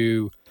need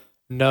to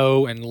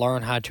know and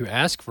learn how to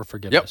ask for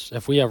forgiveness.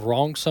 If we have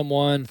wronged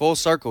someone, full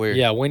circle here.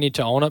 Yeah, we need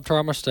to own up to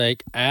our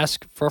mistake,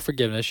 ask for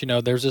forgiveness. You know,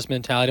 there's this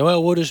mentality,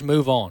 well, we'll just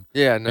move on.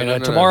 Yeah,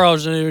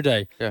 tomorrow's a new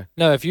day. Yeah.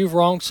 No, if you've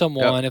wronged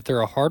someone, if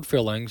there are hard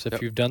feelings,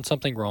 if you've done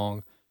something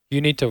wrong, you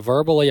need to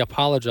verbally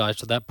apologize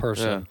to that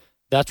person. Yeah.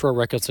 That's where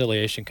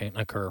reconciliation can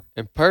occur.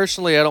 And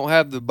personally, I don't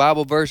have the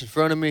Bible verse in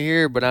front of me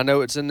here, but I know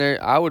it's in there.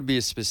 I would be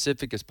as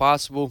specific as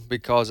possible,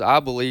 because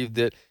I believe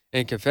that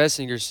in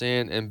confessing your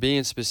sin and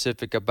being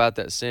specific about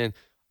that sin,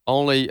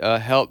 only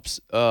helps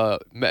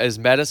as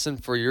medicine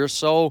for your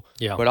soul,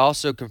 Yeah. but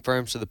also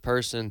confirms to the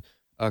person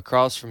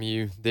across from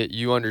you that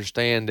you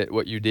understand that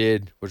what you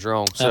did was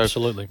wrong. So,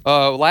 Absolutely.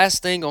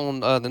 Last thing on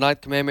the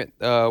ninth commandment,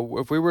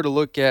 if we were to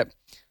look at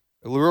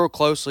real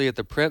closely at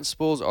the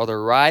principles or the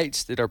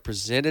rights that are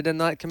presented in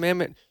the ninth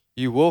commandment,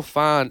 you will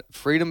find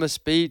freedom of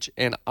speech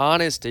and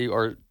honesty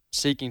or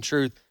seeking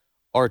truth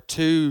are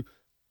two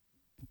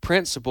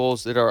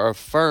principles that are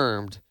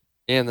affirmed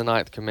in the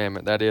ninth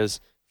commandment. That is,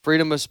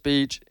 freedom of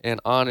speech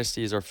and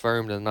honesty is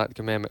affirmed in the ninth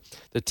commandment.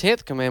 The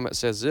 10th commandment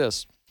says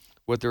this.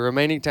 With the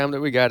remaining time that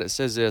we got, it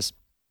says this.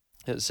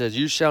 It says,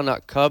 you shall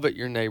not covet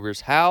your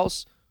neighbor's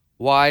house,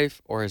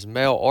 wife, or his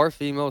male or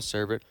female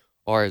servant,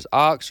 or his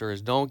ox or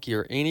his donkey,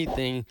 or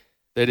anything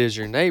that is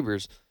your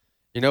neighbor's.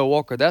 You know,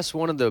 Walker, that's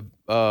one of the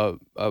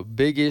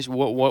big issues.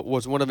 What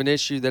was one of an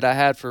issue that I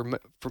had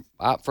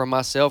for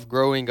myself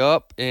growing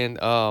up, and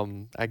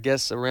I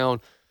guess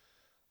around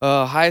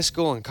high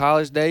school and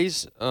college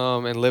days,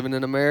 and living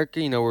in America.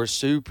 You know, we're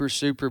super,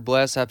 super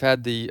blessed. I've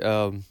had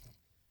the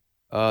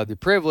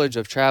privilege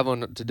of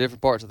traveling to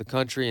different parts of the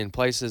country and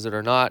places that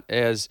are not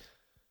as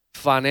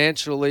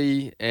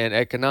financially and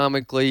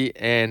economically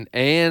and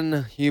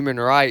human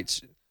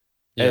rights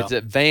as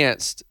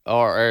advanced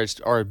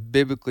or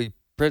biblically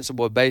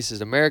principle based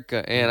as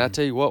America. And I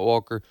tell you what,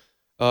 Walker,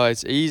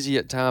 it's easy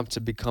at times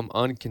to become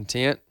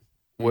uncontent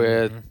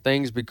with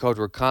things because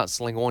we're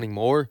constantly wanting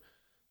more.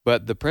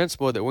 But the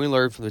principle that we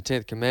learned from the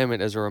 10th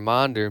commandment is a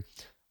reminder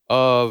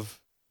of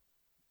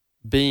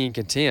being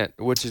content,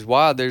 which is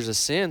why there's a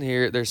sin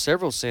here. There's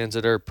several sins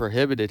that are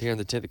prohibited here in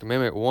the 10th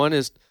commandment. One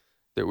is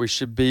that we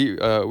should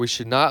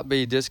not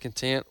be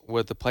discontent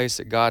with the place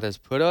that God has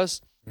put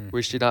us.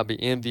 We should not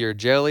be envy or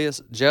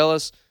jealous,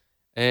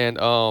 and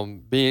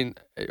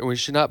we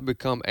should not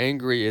become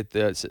angry at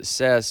the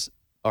success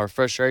or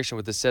frustration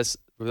with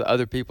with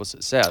other people's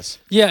success.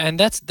 Yeah, and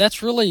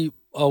that's really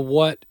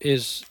what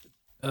is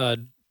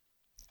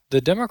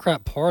the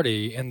Democrat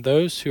Party and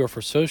those who are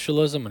for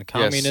socialism and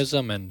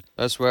communism, and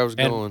that's where I was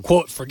going. And,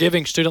 quote,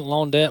 forgiving student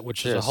loan debt,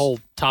 which is a whole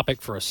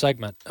topic for a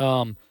segment.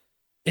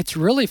 It's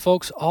really,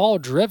 folks, all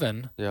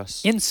driven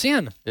in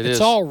sin. It's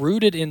all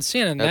rooted in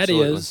sin, and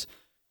Absolutely. That is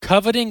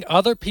coveting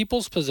other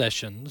people's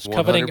possessions, 100%.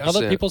 Coveting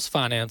other people's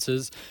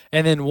finances,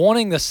 and then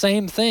wanting the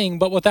same thing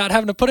but without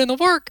having to put in the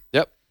work.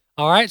 Yep.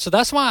 All right, so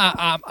that's why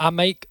I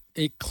make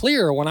it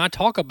clear when I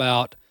talk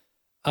about,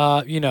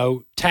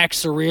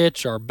 tax the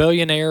rich or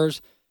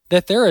billionaires,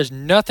 that there is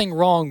nothing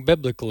wrong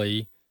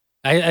biblically.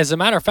 As a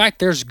matter of fact,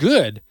 there's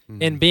good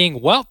in being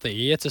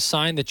wealthy. It's a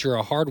sign that you're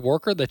a hard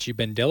worker, that you've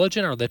been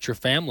diligent, or that your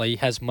family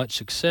has much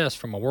success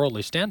from a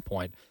worldly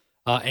standpoint,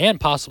 and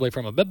possibly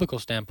from a biblical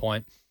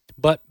standpoint.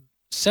 But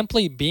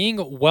simply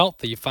being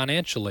wealthy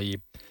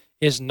financially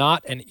is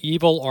not an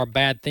evil or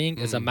bad thing.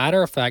 As a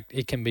matter of fact,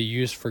 it can be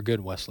used for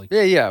good, Wesley.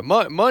 Yeah.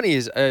 Money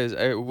is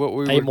what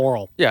we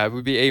amoral. It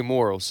would be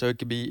amoral. So it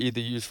could be either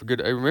used for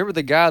good. I remember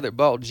the guy that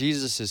bought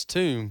Jesus'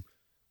 tomb.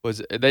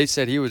 They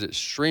said he was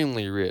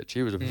extremely rich.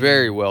 He was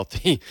very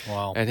wealthy.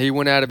 Wow. And he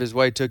went out of his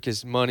way, took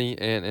his money,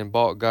 and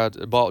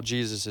bought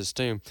Jesus'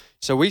 tomb.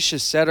 So we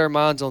should set our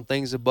minds on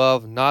things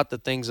above, not the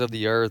things of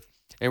the earth.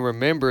 And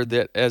remember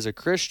that as a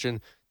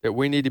Christian, that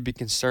we need to be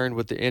concerned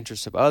with the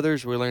interests of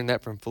others. We learned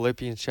that from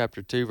Philippians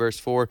chapter 2, verse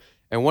 4.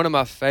 And one of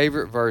my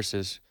favorite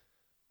verses,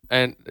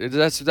 and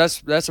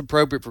that's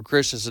appropriate for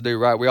Christians to do,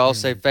 right? We all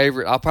say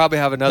favorite. I'll probably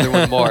have another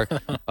one more.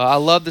 I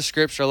love the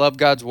scripture. I love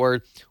God's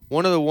word.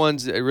 One of the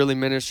ones that really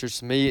ministers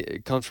to me,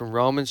 it comes from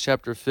Romans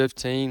chapter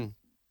 15,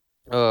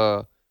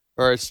 or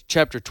it's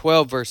chapter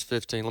 12, verse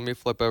 15. Let me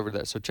flip over to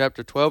that. So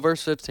chapter 12,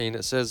 verse 15,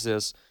 it says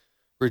this,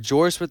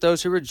 rejoice with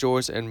those who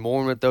rejoice and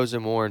mourn with those who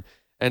mourn.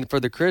 And for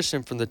the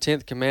Christian, from the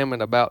 10th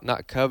commandment about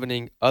not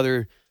coveting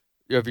other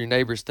of your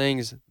neighbor's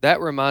things, that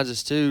reminds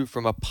us too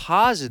from a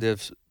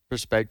positive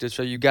perspective.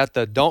 So you got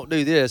the don't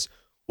do this.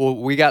 Well,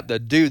 we got the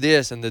do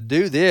this, and the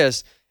do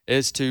this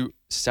is to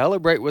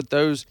celebrate with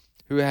those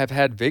who have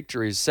had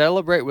victories,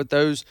 celebrate with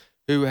those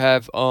who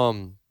have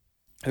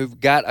who've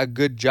got a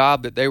good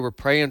job that they were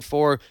praying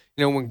for.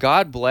 You know, when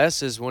God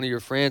blesses one of your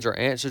friends or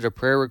answers a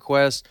prayer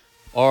request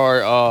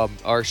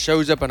or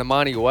shows up in a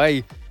mighty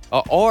way,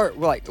 or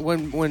like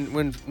when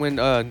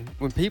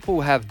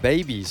people have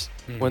babies,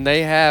 when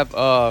they have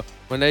a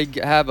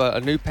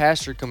new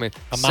pastor come in,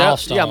 a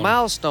milestone.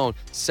 Milestone.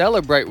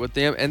 Celebrate with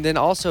them, and then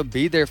also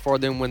be there for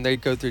them when they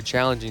go through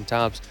challenging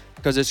times.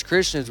 Because as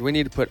Christians, we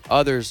need to put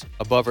others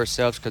above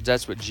ourselves, because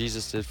that's what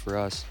Jesus did for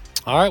us.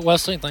 All right,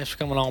 Wesley, thanks for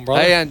coming on,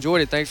 brother. Hey, I enjoyed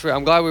it.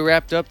 I'm glad we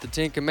wrapped up the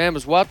 10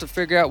 Commandments. We'll have to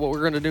figure out what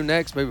we're going to do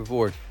next moving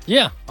forward.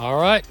 Yeah.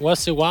 All right.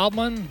 Wesley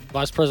Wildman,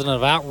 Vice President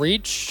of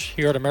Outreach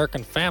here at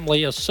American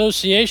Family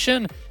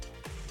Association,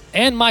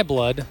 and my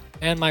blood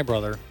and my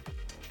brother.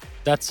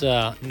 That's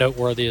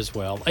noteworthy as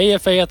well.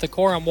 AFA at the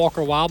Core, I'm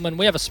Walker Wildman.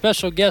 We have a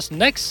special guest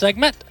next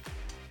segment.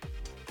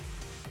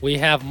 We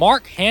have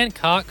Mark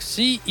Hancock,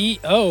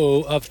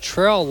 CEO of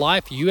Trail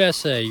Life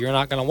USA. You're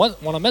not going to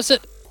want to miss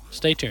it.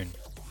 Stay tuned.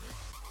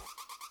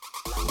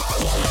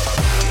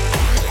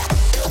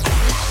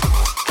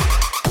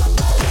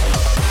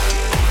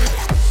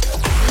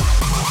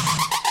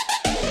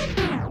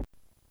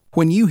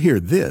 When you hear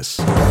this,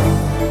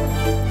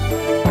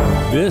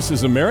 this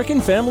is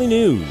American Family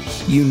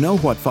News. You know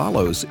what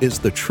follows is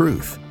the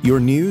truth.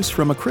 Your news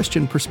from a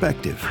Christian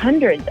perspective.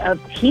 Hundreds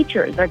of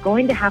teachers are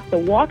going to have to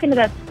walk into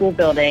that school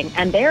building,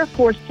 and they are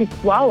forced to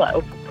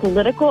swallow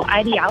political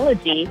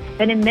ideology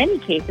that in many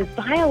cases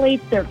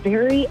violates their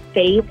very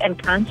faith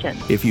and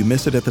conscience. If you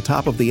miss it at the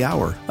top of the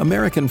hour,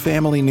 American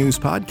Family News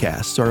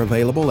podcasts are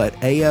available at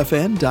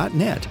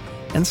afn.net.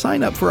 And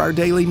sign up for our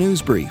daily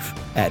news brief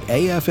at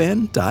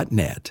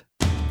afn.net.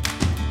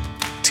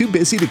 Too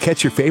busy to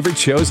catch your favorite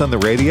shows on the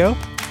radio?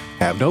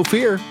 Have no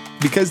fear,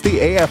 because the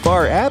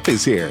AFR app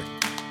is here.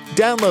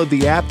 Download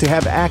the app to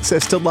have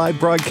access to live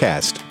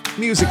broadcast,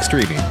 music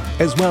streaming,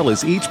 as well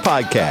as each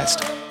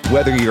podcast.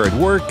 Whether you're at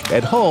work,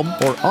 at home,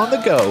 or on the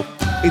go,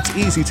 it's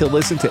easy to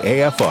listen to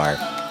AFR.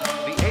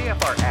 The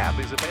AFR app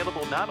is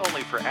available not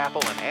only for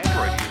Apple and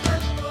Android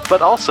users,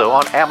 but also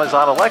on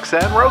Amazon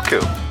Alexa and Roku.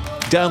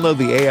 Download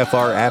the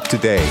AFR app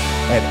today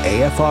at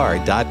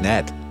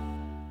afr.net.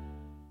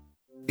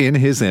 In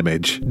His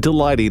image,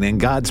 delighting in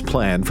God's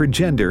plan for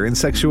gender and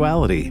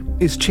sexuality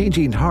is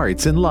changing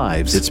hearts and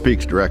lives. It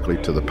speaks directly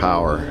to the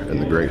power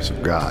and the grace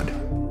of God.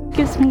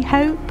 Gives me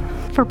hope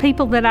for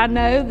people that I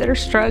know that are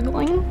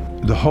struggling.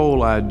 The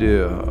whole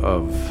idea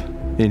of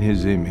In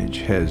His image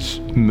has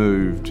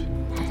moved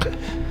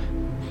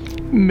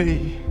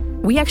me.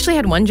 We actually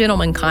had one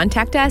gentleman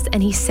contact us,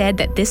 and he said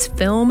that this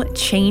film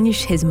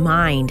changed his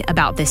mind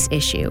about this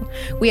issue.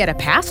 We had a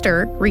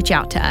pastor reach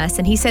out to us,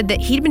 and he said that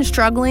he'd been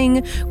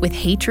struggling with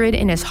hatred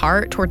in his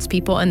heart towards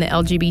people in the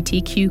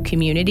LGBTQ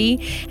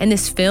community, and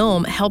this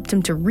film helped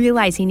him to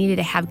realize he needed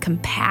to have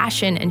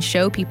compassion and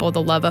show people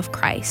the love of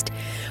Christ.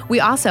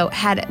 We also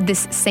had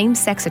this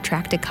same-sex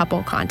attracted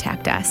couple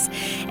contact us,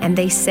 and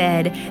they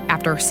said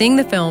after seeing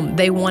the film,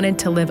 they wanted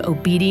to live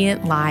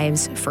obedient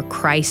lives for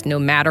Christ no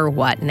matter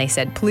what, and they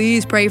said, please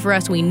pray for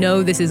us. We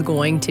know this is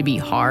going to be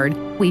hard.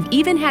 We've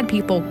even had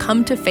people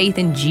come to faith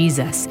in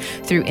Jesus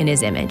through In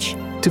His Image.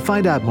 To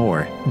find out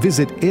more,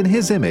 visit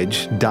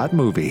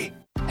inhisimage.movie.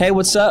 Hey,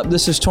 what's up?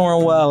 This is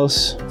Torrin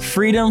Wells.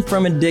 Freedom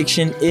from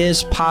addiction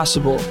is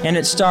possible, and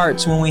it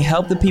starts when we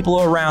help the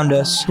people around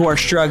us who are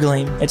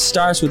struggling. It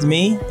starts with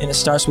me, and it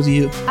starts with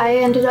you. I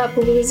ended up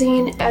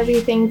losing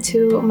everything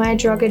to my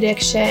drug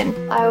addiction.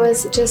 I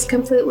was just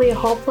completely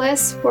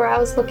hopeless, where I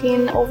was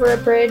looking over a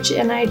bridge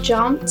and I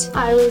jumped.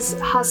 I was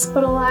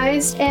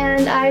hospitalized,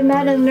 and I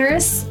met a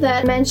nurse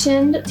that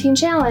mentioned Teen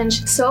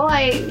Challenge. So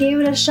I gave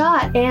it a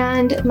shot,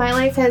 and my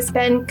life has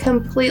been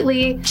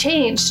completely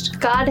changed.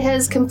 God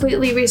has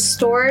completely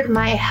restored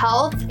my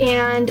health,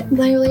 and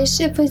my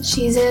relationship with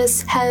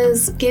Jesus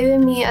has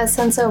given me a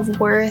sense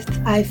of worth.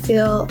 I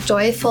feel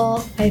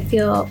joyful, I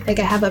feel like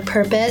I have a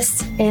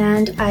purpose,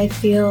 and I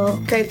feel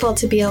grateful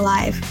to be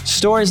alive.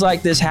 Stories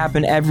like this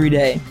happen every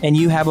day, and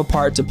you have a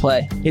part to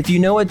play. If you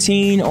know a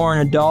teen or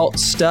an adult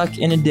stuck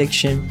in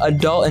addiction,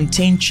 Adult and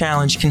Teen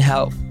Challenge can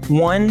help.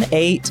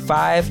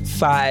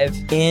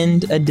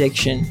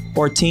 1-855-END-ADDICTION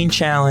or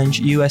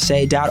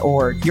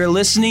teenchallengeusa.org. You're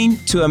listening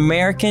to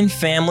American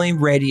Family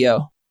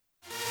Radio.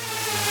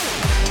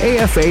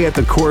 AFA at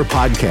the Core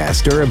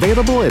podcasts are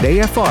available at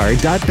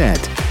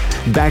afr.net.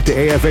 Back to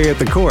AFA at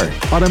the Core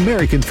on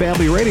American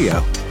Family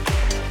Radio.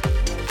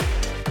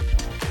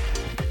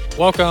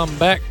 Welcome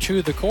back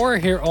to the Core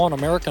here on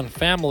American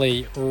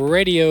Family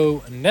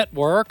Radio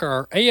Network.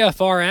 Our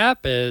AFR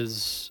app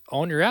is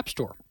on your app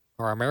store.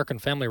 Our American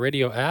Family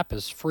Radio app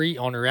is free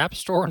on your app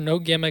store. No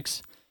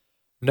gimmicks,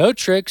 no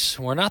tricks.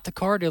 We're not the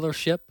car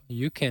dealership.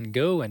 You can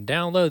go and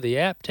download the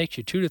app. Takes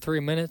you 2 to 3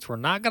 minutes. We're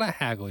not going to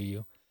haggle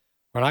you.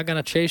 We're not going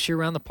to chase you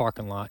around the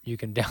parking lot. You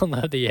can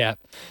download the app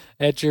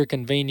at your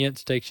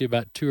convenience. Takes you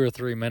about 2 or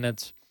 3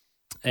 minutes.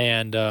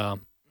 And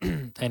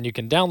and you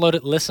can download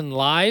it, listen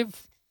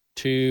live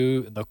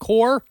to the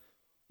Core,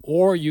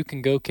 or you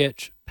can go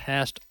catch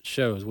past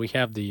shows. We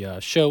have the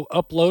show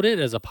uploaded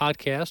as a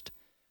podcast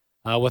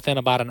within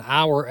about an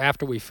hour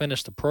after we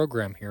finish the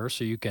program here.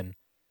 So you can,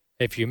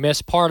 if you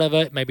missed part of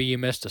it, maybe you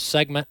missed a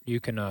segment, you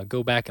can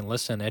go back and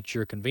listen at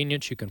your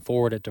convenience. You can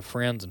forward it to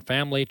friends and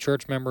family,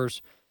 church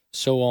members,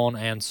 so on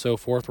and so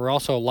forth. We're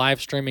also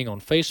live streaming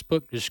on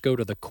Facebook. Just go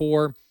to the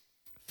Core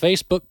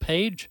Facebook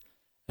page,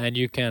 and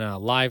you can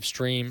live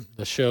stream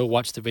the show,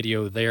 watch the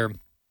video there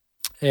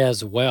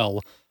as well.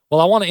 Well,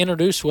 I want to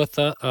introduce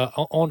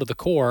onto the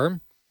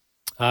Core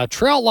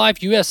Trail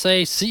Life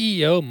USA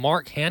CEO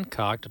Mark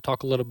Hancock to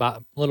talk a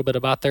little bit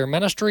about their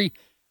ministry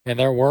and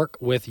their work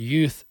with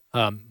youth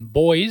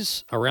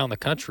boys around the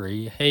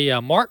country. Hey,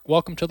 Mark,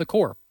 welcome to the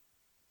Core.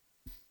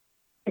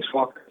 Thanks,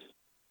 Walker.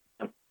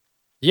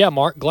 Yeah,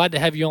 Mark, glad to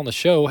have you on the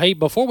show. Hey,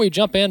 before we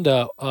jump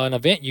into an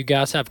event you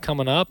guys have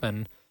coming up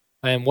and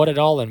what it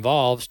all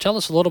involves, tell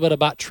us a little bit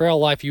about Trail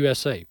Life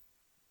USA.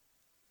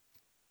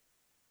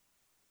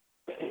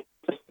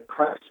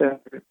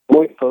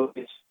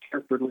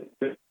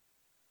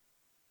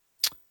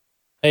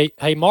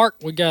 Hey, Mark,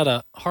 we got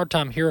a hard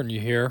time hearing you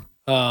here.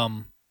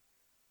 Can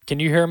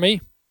you hear me?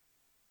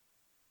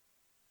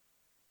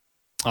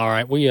 All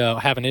right, we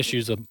having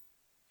issues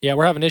Yeah,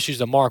 we're having issues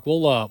with Mark.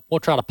 We'll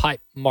try to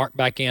pipe Mark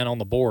back in on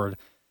the board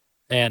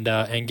and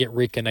get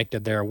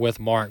reconnected there with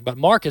Mark. But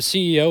Mark is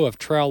CEO of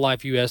Trail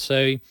Life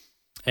USA,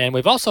 and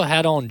we've also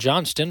had on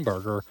John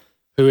Stenberger,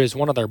 who is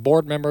one of their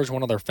board members,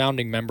 one of their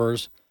founding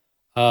members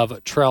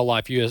of Trail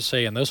Life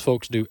USA, and those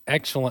folks do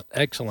excellent,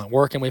 excellent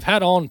work. And we've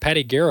had on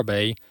Patty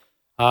Garibay,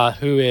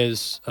 who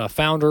is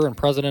founder and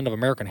president of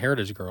American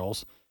Heritage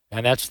Girls,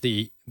 and that's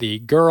the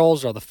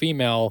girls or the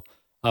female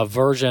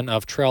version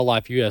of Trail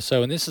Life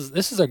USA. And this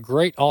is a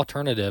great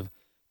alternative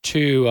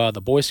to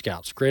the Boy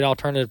Scouts. Great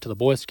alternative to the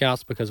Boy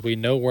Scouts because we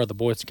know where the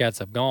Boy Scouts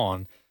have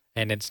gone,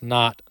 and it's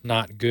not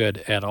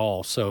good at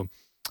all. So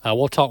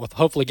we'll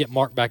hopefully get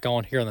Mark back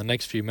on here in the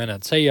next few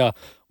minutes. Hey,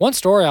 one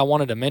story I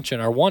wanted to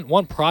mention, or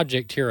one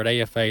project here at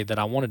AFA that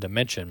I wanted to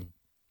mention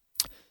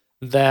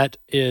that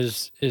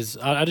is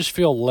I just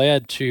feel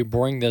led to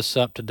bring this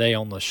up today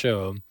on the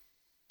show.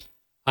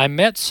 I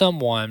met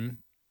someone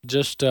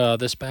just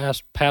this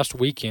past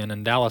weekend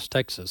in Dallas,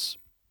 Texas.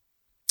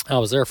 I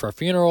was there for a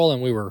funeral,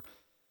 and we were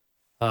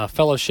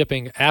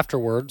fellowshipping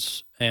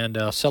afterwards and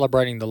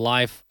celebrating the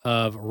life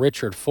of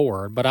Richard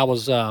Ford. But I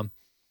was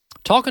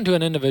talking to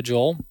an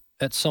individual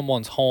at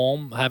someone's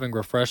home, having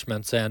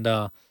refreshments, and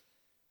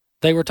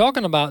they were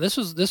talking about this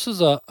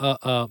is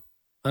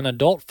an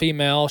adult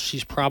female.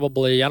 She's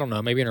probably, I don't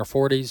know, maybe in her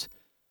 40s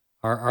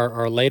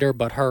or later.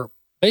 But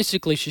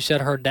she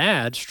said her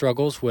dad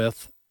struggles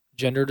with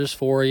gender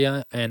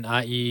dysphoria, and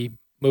i.e.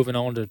 moving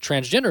on to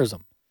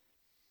transgenderism.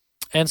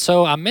 And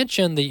so I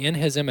mentioned the In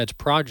His Image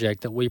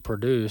project that we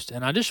produced,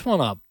 and I just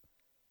want to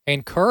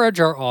encourage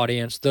our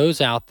audience,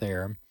 those out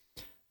there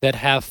that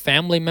have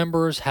family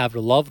members, have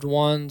loved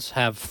ones,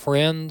 have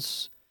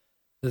friends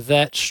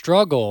that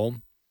struggle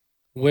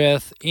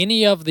with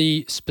any of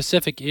the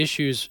specific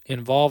issues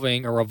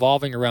involving or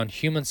revolving around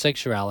human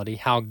sexuality,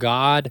 how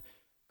God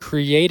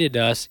created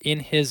us in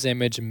His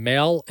image,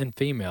 male and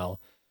female.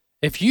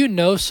 If you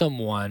know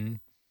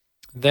someone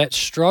that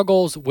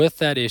struggles with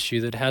that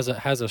issue, that has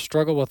a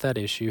struggle with that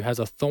issue, has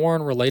a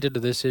thorn related to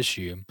this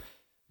issue,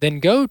 then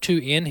go to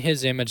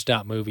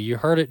inhisimage.movie. You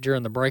heard it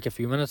during the break a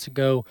few minutes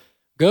ago.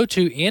 Go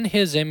to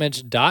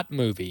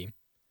inhisimage.movie.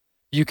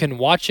 You can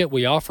watch it.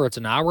 We offer it's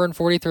an hour and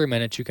 43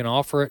 minutes. You can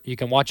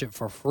watch it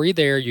for free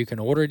there. You can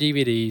order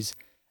DVDs,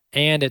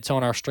 and it's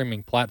on our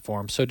streaming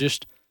platform. So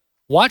just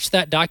watch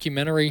that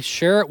documentary,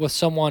 share it with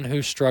someone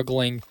who's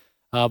struggling,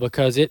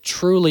 because it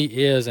truly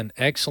is an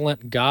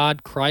excellent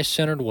God,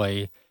 Christ-centered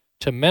way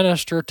to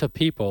minister to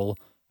people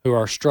who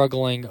are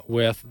struggling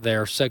with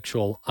their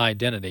sexual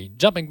identity.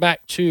 Jumping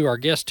back to our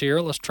guest here,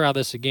 let's try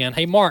this again.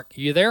 Hey, Mark,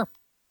 you there?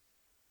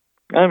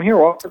 I'm here,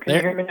 Walker. Can you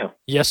hear me now?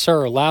 Yes,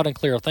 sir. Loud and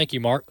clear. Thank you,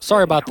 Mark.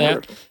 Sorry about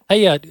that.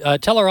 Hey,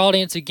 tell our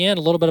audience again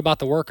a little bit about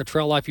the work of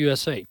Trail Life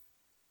USA.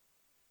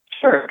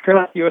 Sure. Trail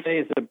Life USA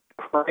is a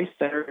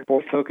Christ-centered,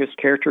 boy-focused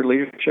character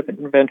leadership and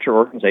adventure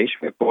organization.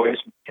 We have boys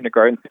in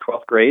kindergarten to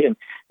 12th grade, and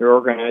they're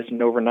organized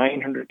in over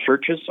 900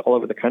 churches all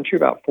over the country,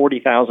 about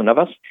 40,000 of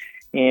us.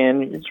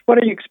 And it's what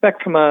do you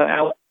expect from an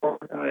outdoor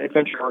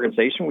adventure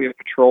organization? We have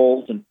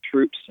patrols and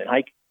troops and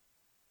hiking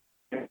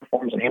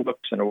uniforms and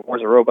handbooks and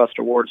awards, a robust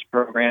awards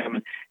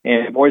program.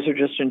 And boys are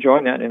just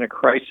enjoying that in a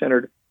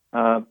Christ-centered,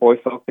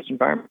 boy-focused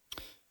environment.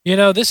 You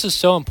know, this is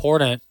so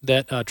important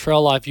that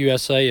Trail Life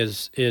USA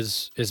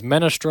is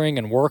ministering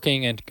and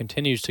working and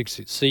continues to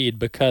succeed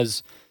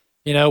because,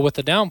 you know, with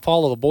the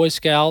downfall of the Boy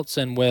Scouts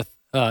and with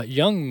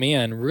young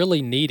men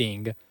really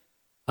needing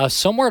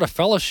somewhere to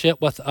fellowship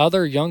with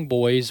other young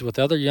boys, with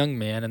other young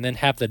men, and then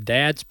have the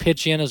dads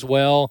pitch in as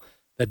well.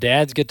 The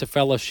dads get to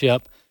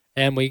fellowship,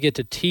 and we get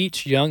to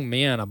teach young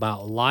men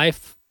about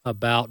life,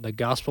 about the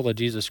gospel of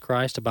Jesus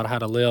Christ, about how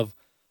to live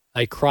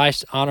a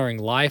Christ-honoring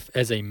life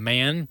as a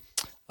man.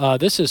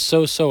 This is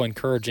so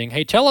encouraging.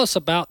 Hey, tell us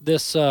about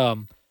this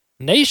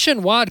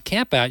nationwide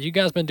campout. You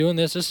guys been doing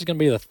this. This is going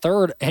to be the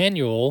third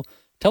annual.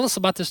 Tell us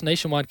about this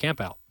nationwide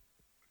campout.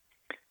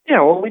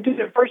 Yeah, well, we did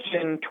it first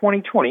in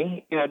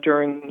 2020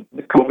 during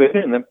the COVID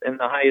and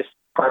the highest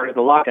part of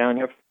the lockdown.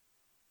 You know,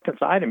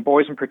 inside, and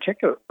boys in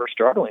particular were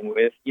struggling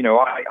with,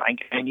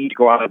 I need to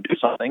go out and do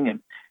something. And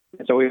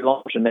so we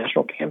launched a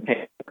national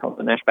campaign called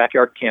the National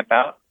Backyard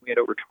Campout. We had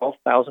over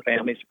 12,000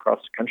 families across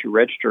the country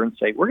register and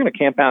say, we're going to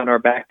camp out in our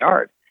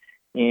backyard.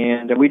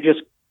 And we just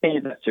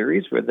continued that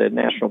series with the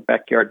National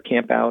Backyard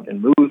Campout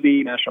and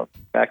Movie, National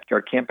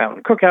Backyard Campout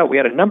and Cookout. We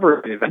had a number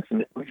of events,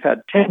 and we've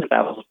had tens of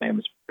thousands of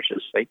families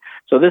participate.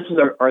 So this is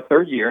our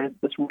third year, and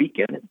this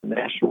weekend it's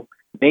the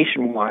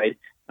nationwide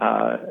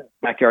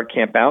Backyard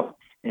Campout.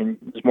 And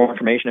there's more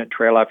information at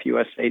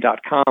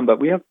traillifeusa.com. But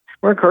we're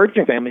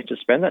encouraging families to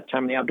spend that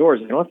time in the outdoors.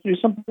 They don't have to do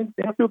something.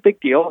 They don't have to do a big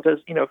deal.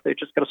 If they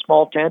just got a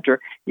small tent, or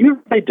even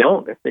if they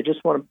don't, if they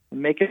just want to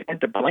make a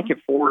tent, a blanket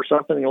fort or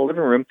something in the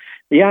living room,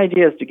 the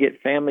idea is to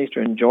get families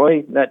to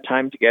enjoy that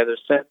time together,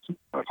 set some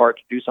apart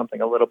to do something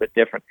a little bit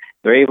different.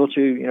 They're able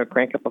to,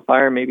 crank up a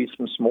fire, maybe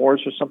some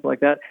s'mores or something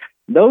like that.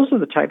 Those are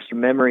the types of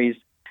memories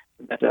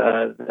that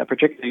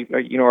particularly,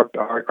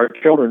 our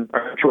children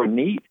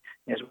need.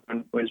 is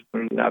when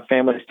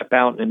families step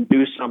out and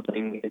do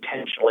something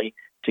intentionally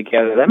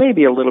together. That may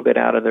be a little bit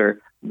out of their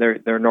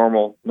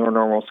normal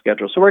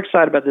schedule. So we're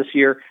excited about this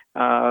year.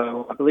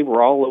 I believe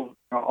we're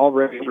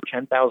already over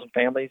 10,000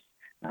 families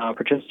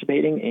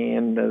participating,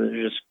 and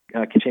they're just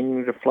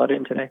continuing to flood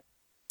in today.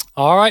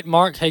 All right,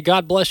 Mark. Hey,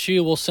 God bless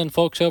you. We'll send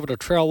folks over to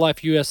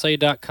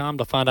traillifeusa.com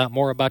to find out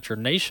more about your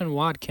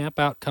nationwide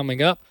campout coming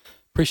up.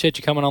 Appreciate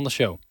you coming on the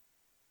show.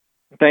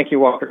 Thank you,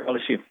 Walker. God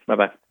bless you.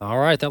 Bye-bye. All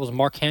right, that was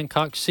Mark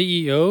Hancock,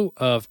 CEO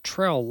of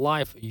Trail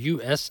Life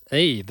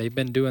USA. They've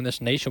been doing this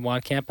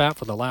nationwide campout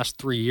for the last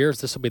 3 years.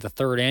 This will be the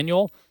third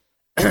annual.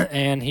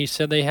 And he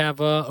said they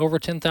have over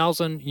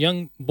 10,000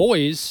 young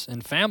boys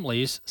and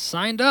families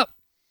signed up.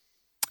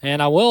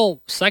 And I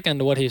will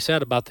second what he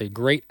said about the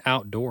great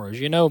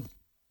outdoors. You know,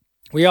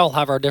 we all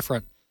have our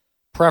different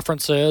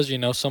preferences. You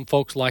know, some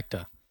folks like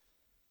to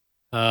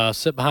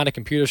sit behind a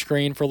computer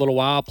screen for a little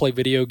while, play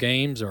video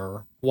games,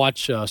 or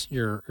watch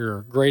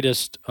your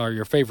greatest or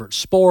your favorite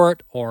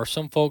sport. Or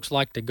some folks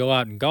like to go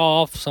out and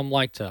golf. Some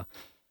like to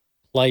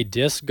play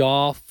disc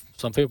golf.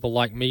 Some people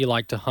like me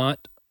like to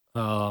hunt.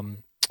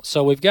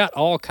 So we've got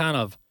all kind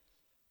of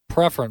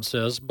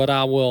preferences, but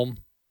I will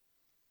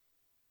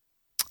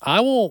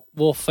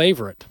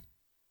favorite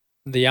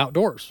the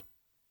outdoors.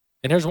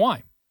 And here's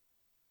why.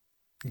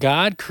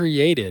 God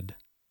created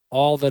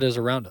all that is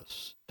around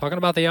us. Talking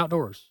about the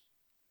outdoors.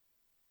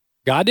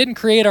 God didn't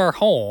create our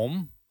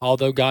home,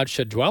 although God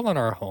should dwell in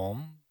our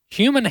home.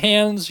 Human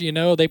hands, you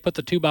know, they put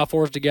the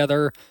 2x4s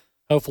together.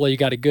 Hopefully you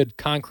got a good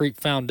concrete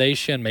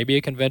foundation, maybe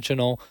a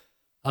conventional.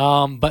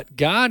 But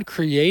God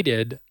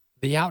created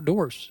the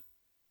outdoors.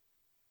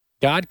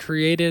 God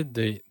created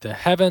the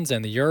heavens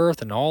and the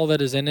earth and all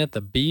that is in it,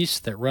 the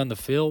beasts that run the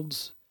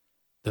fields,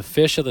 the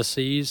fish of the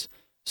seas.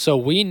 So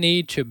we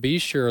need to be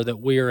sure that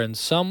we are in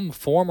some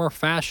form or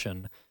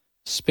fashion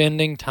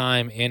spending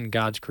time in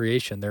God's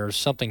creation. There is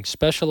something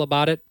special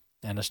about it,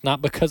 and it's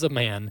not because of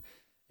man.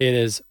 It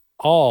is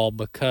all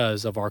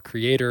because of our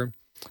Creator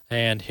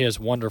and His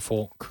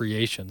wonderful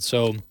creation.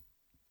 So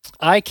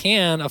I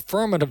can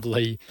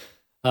affirmatively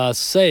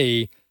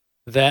say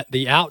that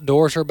the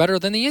outdoors are better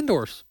than the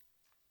indoors.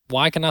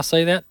 Why can I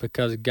say that?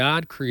 Because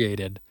God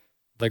created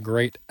the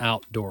great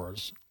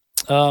outdoors.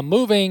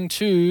 Moving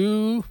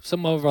to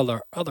some of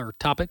our other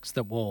topics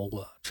that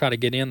we'll try to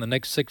get in the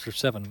next 6 or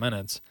 7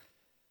 minutes.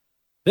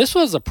 This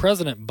was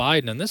President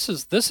Biden, and this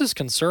is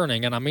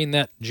concerning, and I mean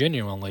that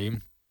genuinely,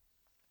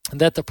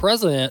 that the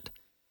president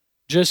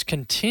just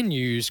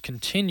continues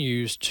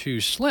to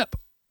slip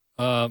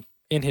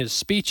in his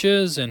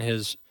speeches and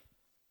his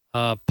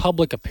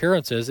public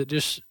appearances. It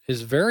just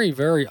is very,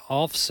 very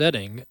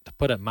offsetting, to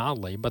put it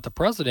mildly, but the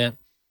president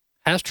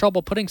has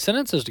trouble putting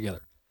sentences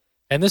together.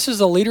 And this is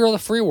the leader of the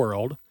free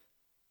world.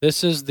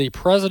 This is the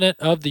president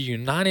of the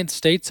United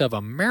States of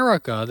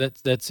America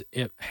that's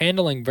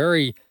handling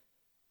very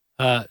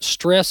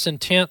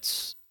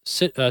stress-intense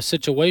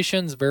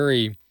situations,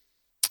 very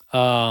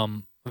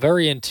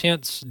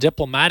intense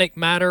diplomatic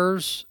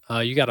matters.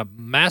 You got a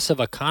massive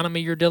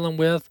economy you're dealing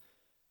with,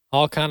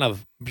 all kind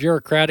of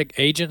bureaucratic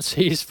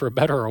agencies, for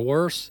better or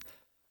worse.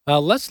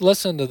 Let's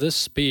listen to this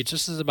speech.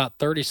 This is about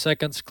 30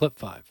 seconds, clip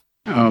 5.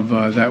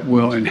 That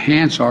will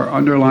enhance our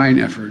underlying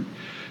effort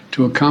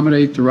to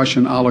accommodate the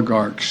Russian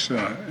oligarchs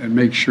and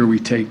make sure we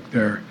take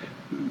their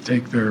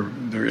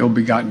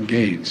ill-begotten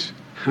gains.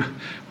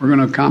 We're going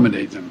to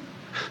accommodate them.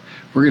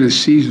 We're going to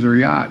seize their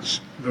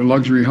yachts, their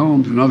luxury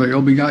homes, and other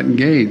ill-begotten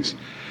gains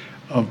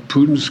of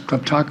Putin's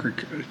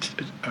kleptocracy.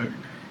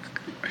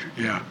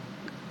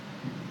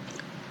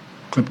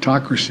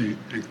 Kleptocracy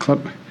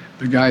and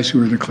the guys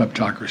who are the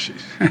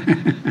kleptocracies.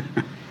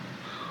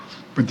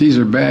 But these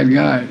are bad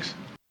guys.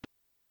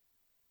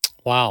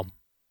 Wow.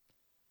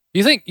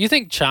 You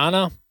think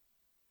China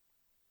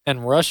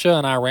and Russia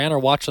and Iran are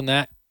watching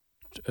that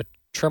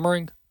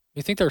tremoring?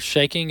 You think they're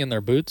shaking in their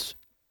boots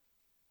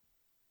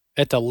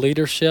at the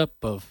leadership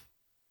of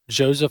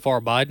Joseph R.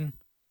 Biden?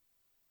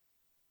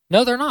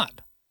 No, they're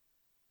not.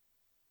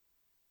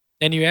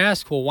 And you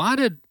ask, well, why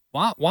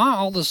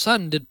all of a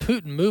sudden did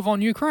Putin move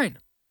on Ukraine?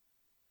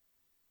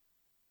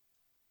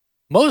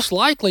 Most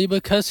likely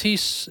because he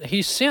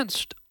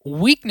sensed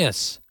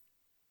weakness.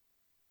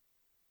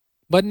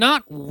 But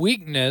not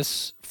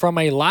weakness from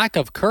a lack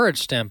of courage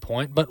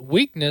standpoint, but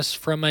weakness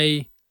from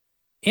a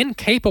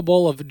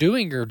incapable of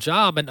doing your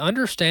job and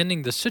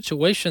understanding the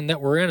situation that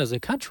we're in as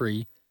a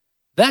country,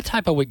 that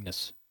type of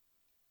weakness.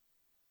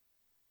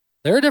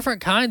 There are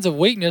different kinds of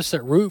weakness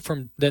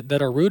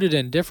that are rooted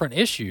in different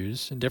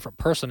issues and different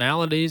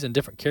personalities and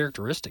different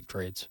characteristic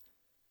traits.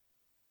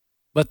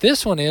 But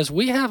this one is,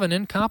 we have an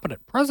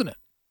incompetent president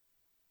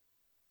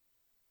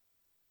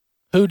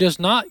who does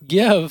not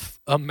give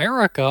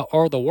America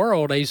or the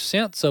world a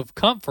sense of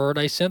comfort,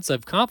 a sense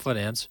of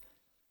confidence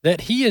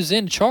that he is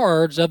in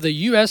charge of the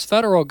U.S.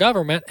 federal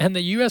government and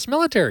the U.S.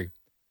 military.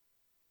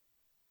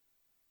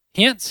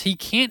 Hence, he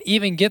can't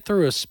even get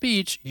through a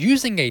speech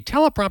using a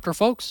teleprompter,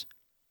 folks.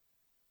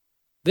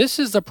 This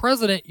is the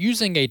president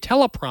using a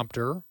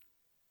teleprompter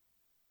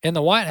in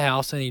the White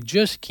House, and he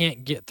just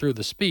can't get through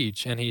the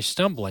speech, and he's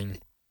stumbling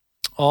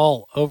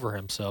all over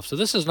himself. So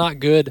this is not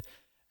good.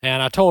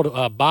 And I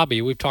told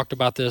Bobby, we've talked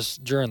about this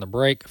during the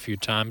break a few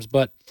times,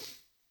 but,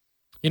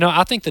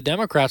 I think the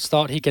Democrats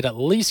thought he could at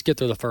least get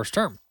through the first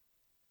term.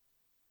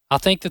 I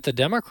think that the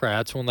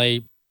Democrats, when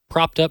they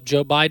propped up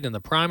Joe Biden in the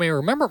primary,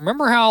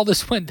 remember how all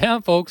this went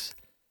down, folks?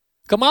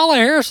 Kamala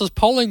Harris was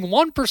polling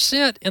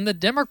 1% in the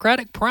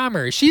Democratic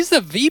primary. She's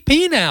the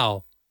VP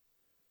now.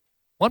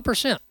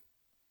 1%.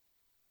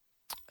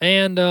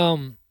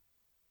 And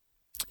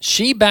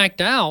she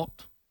backed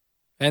out,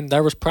 and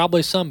there was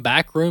probably some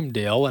backroom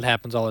deal that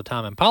happens all the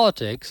time in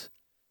politics.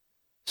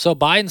 So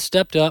Biden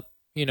stepped up,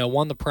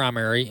 won the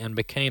primary and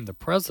became the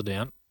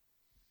president.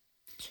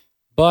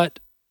 But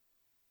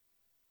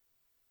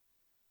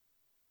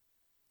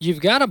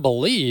you've got to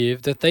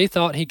believe that they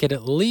thought he could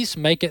at least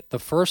make it the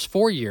first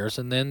 4 years,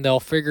 and then they'll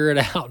figure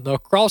it out. They'll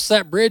cross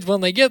that bridge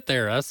when they get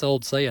there. That's the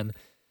old saying.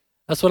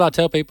 That's what I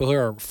tell people who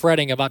are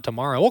fretting about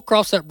tomorrow. We'll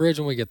cross that bridge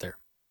when we get there.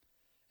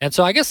 And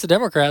so I guess the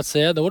Democrats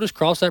said that we'll just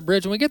cross that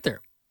bridge when we get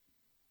there.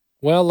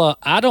 Well,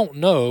 I don't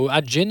know.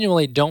 I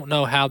genuinely don't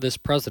know how this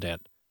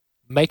president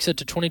makes it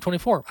to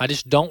 2024. I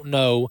just don't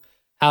know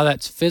how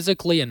that's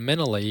physically and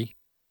mentally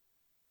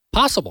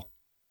possible.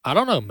 I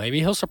don't know. Maybe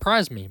he'll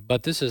surprise me,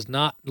 but this is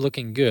not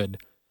looking good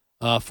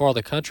for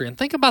the country. And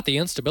think about the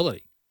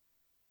instability.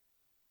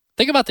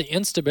 Think about the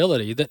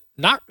instability that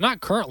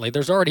not currently.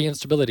 There's already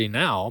instability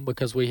now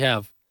because we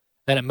have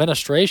an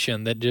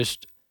administration that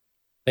just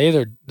they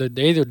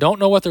either don't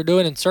know what they're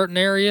doing in certain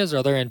areas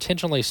or they're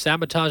intentionally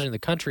sabotaging the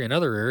country in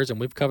other areas, and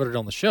we've covered it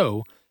on the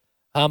show.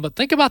 But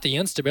think about the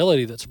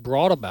instability that's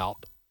brought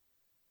about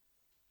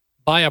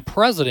by a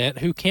president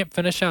who can't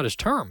finish out his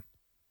term.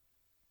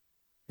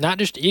 Not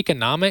just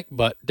economic,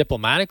 but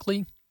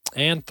diplomatically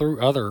and through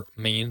other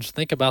means.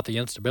 Think about the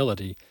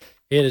instability.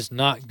 It is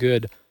not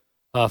good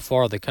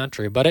for the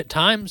country. But at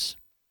times,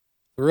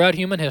 throughout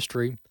human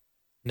history,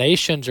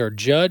 nations are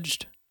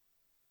judged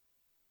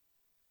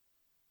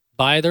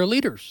by their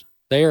leaders.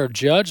 They are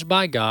judged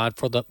by God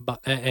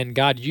and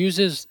God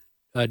uses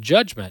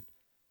judgment.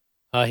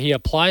 He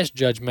applies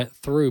judgment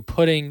through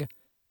putting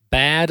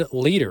bad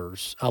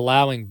leaders,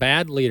 allowing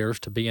bad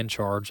leaders to be in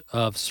charge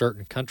of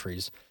certain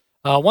countries.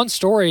 One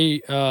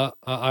story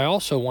I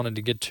also wanted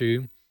to get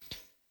to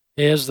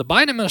is the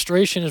Biden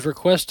administration is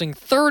requesting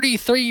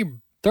 $33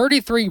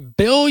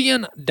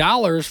 billion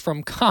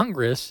from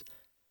Congress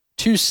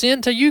to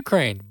send to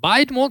Ukraine.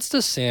 Biden wants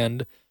to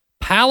send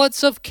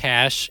pallets of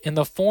cash in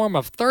the form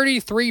of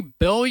 $33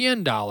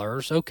 billion.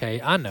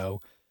 Okay, I know.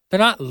 They're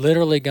not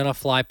literally going to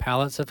fly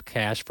pallets of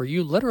cash for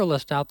you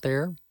literalists out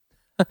there.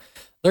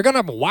 They're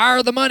going to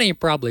wire the money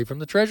probably from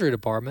the Treasury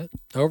Department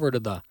over to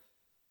the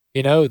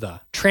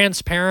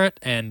transparent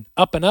and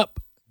up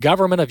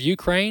government of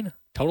Ukraine,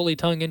 totally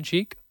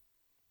tongue-in-cheek,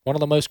 one of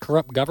the most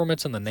corrupt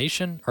governments in the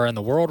nation, or in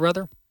the world,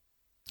 rather.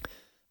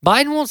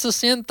 Biden wants to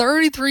send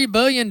 $33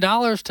 billion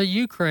to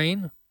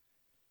Ukraine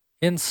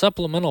in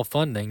supplemental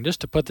funding.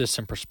 Just to put this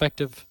in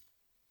perspective,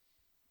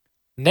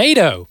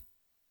 NATO,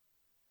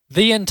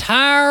 the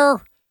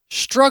entire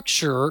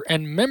structure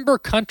and member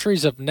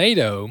countries of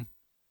NATO,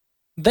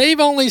 they've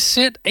only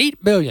sent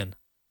 $8 billion.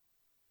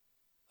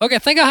 Okay,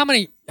 think of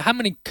how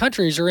many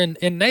countries are in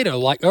NATO,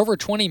 like over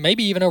 20,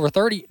 maybe even over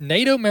 30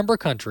 NATO member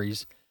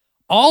countries,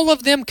 all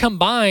of them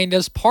combined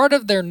as part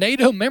of their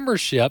NATO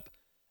membership.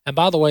 And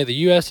by the way, the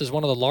U.S. is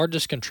one of the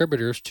largest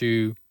contributors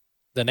to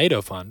the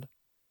NATO fund.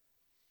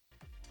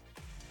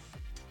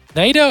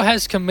 NATO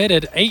has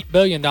committed $8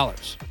 billion.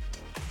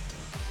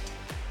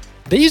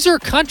 These are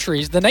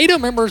countries, the NATO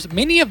members,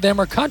 many of them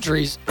are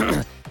countries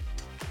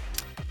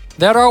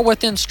that are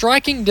within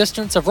striking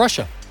distance of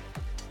Russia.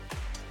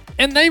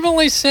 And they've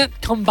only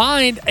sent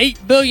combined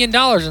 $8 billion,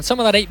 and some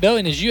of that $8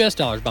 billion is U.S.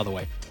 dollars, by the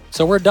way.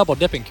 So we're double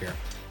dipping here.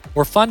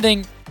 We're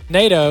funding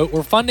NATO,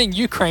 we're funding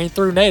Ukraine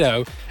through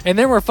NATO, and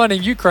then we're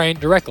funding Ukraine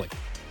directly.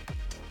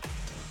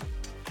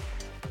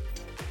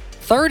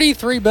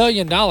 $33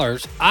 billion.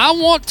 I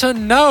want to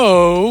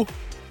know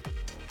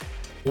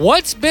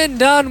what's been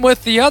done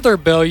with the other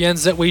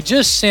billions that we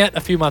just sent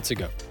a few months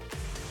ago.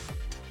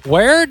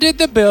 Where did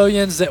the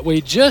billions that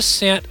we just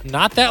sent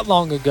not that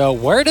long ago,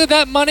 where did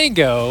that money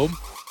go?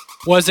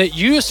 Was it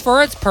used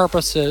for its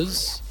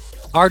purposes,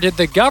 or did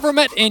the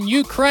government in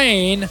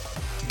Ukraine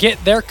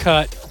get their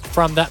cut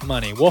from that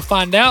money? We'll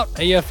find out.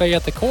 AFA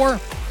at the Core.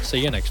 See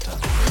you next time.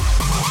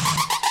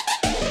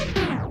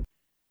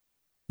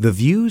 The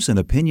views and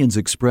opinions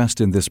expressed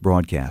in this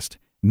broadcast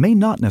may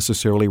not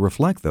necessarily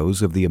reflect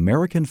those of the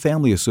American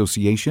Family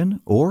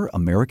Association or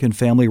American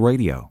Family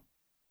Radio.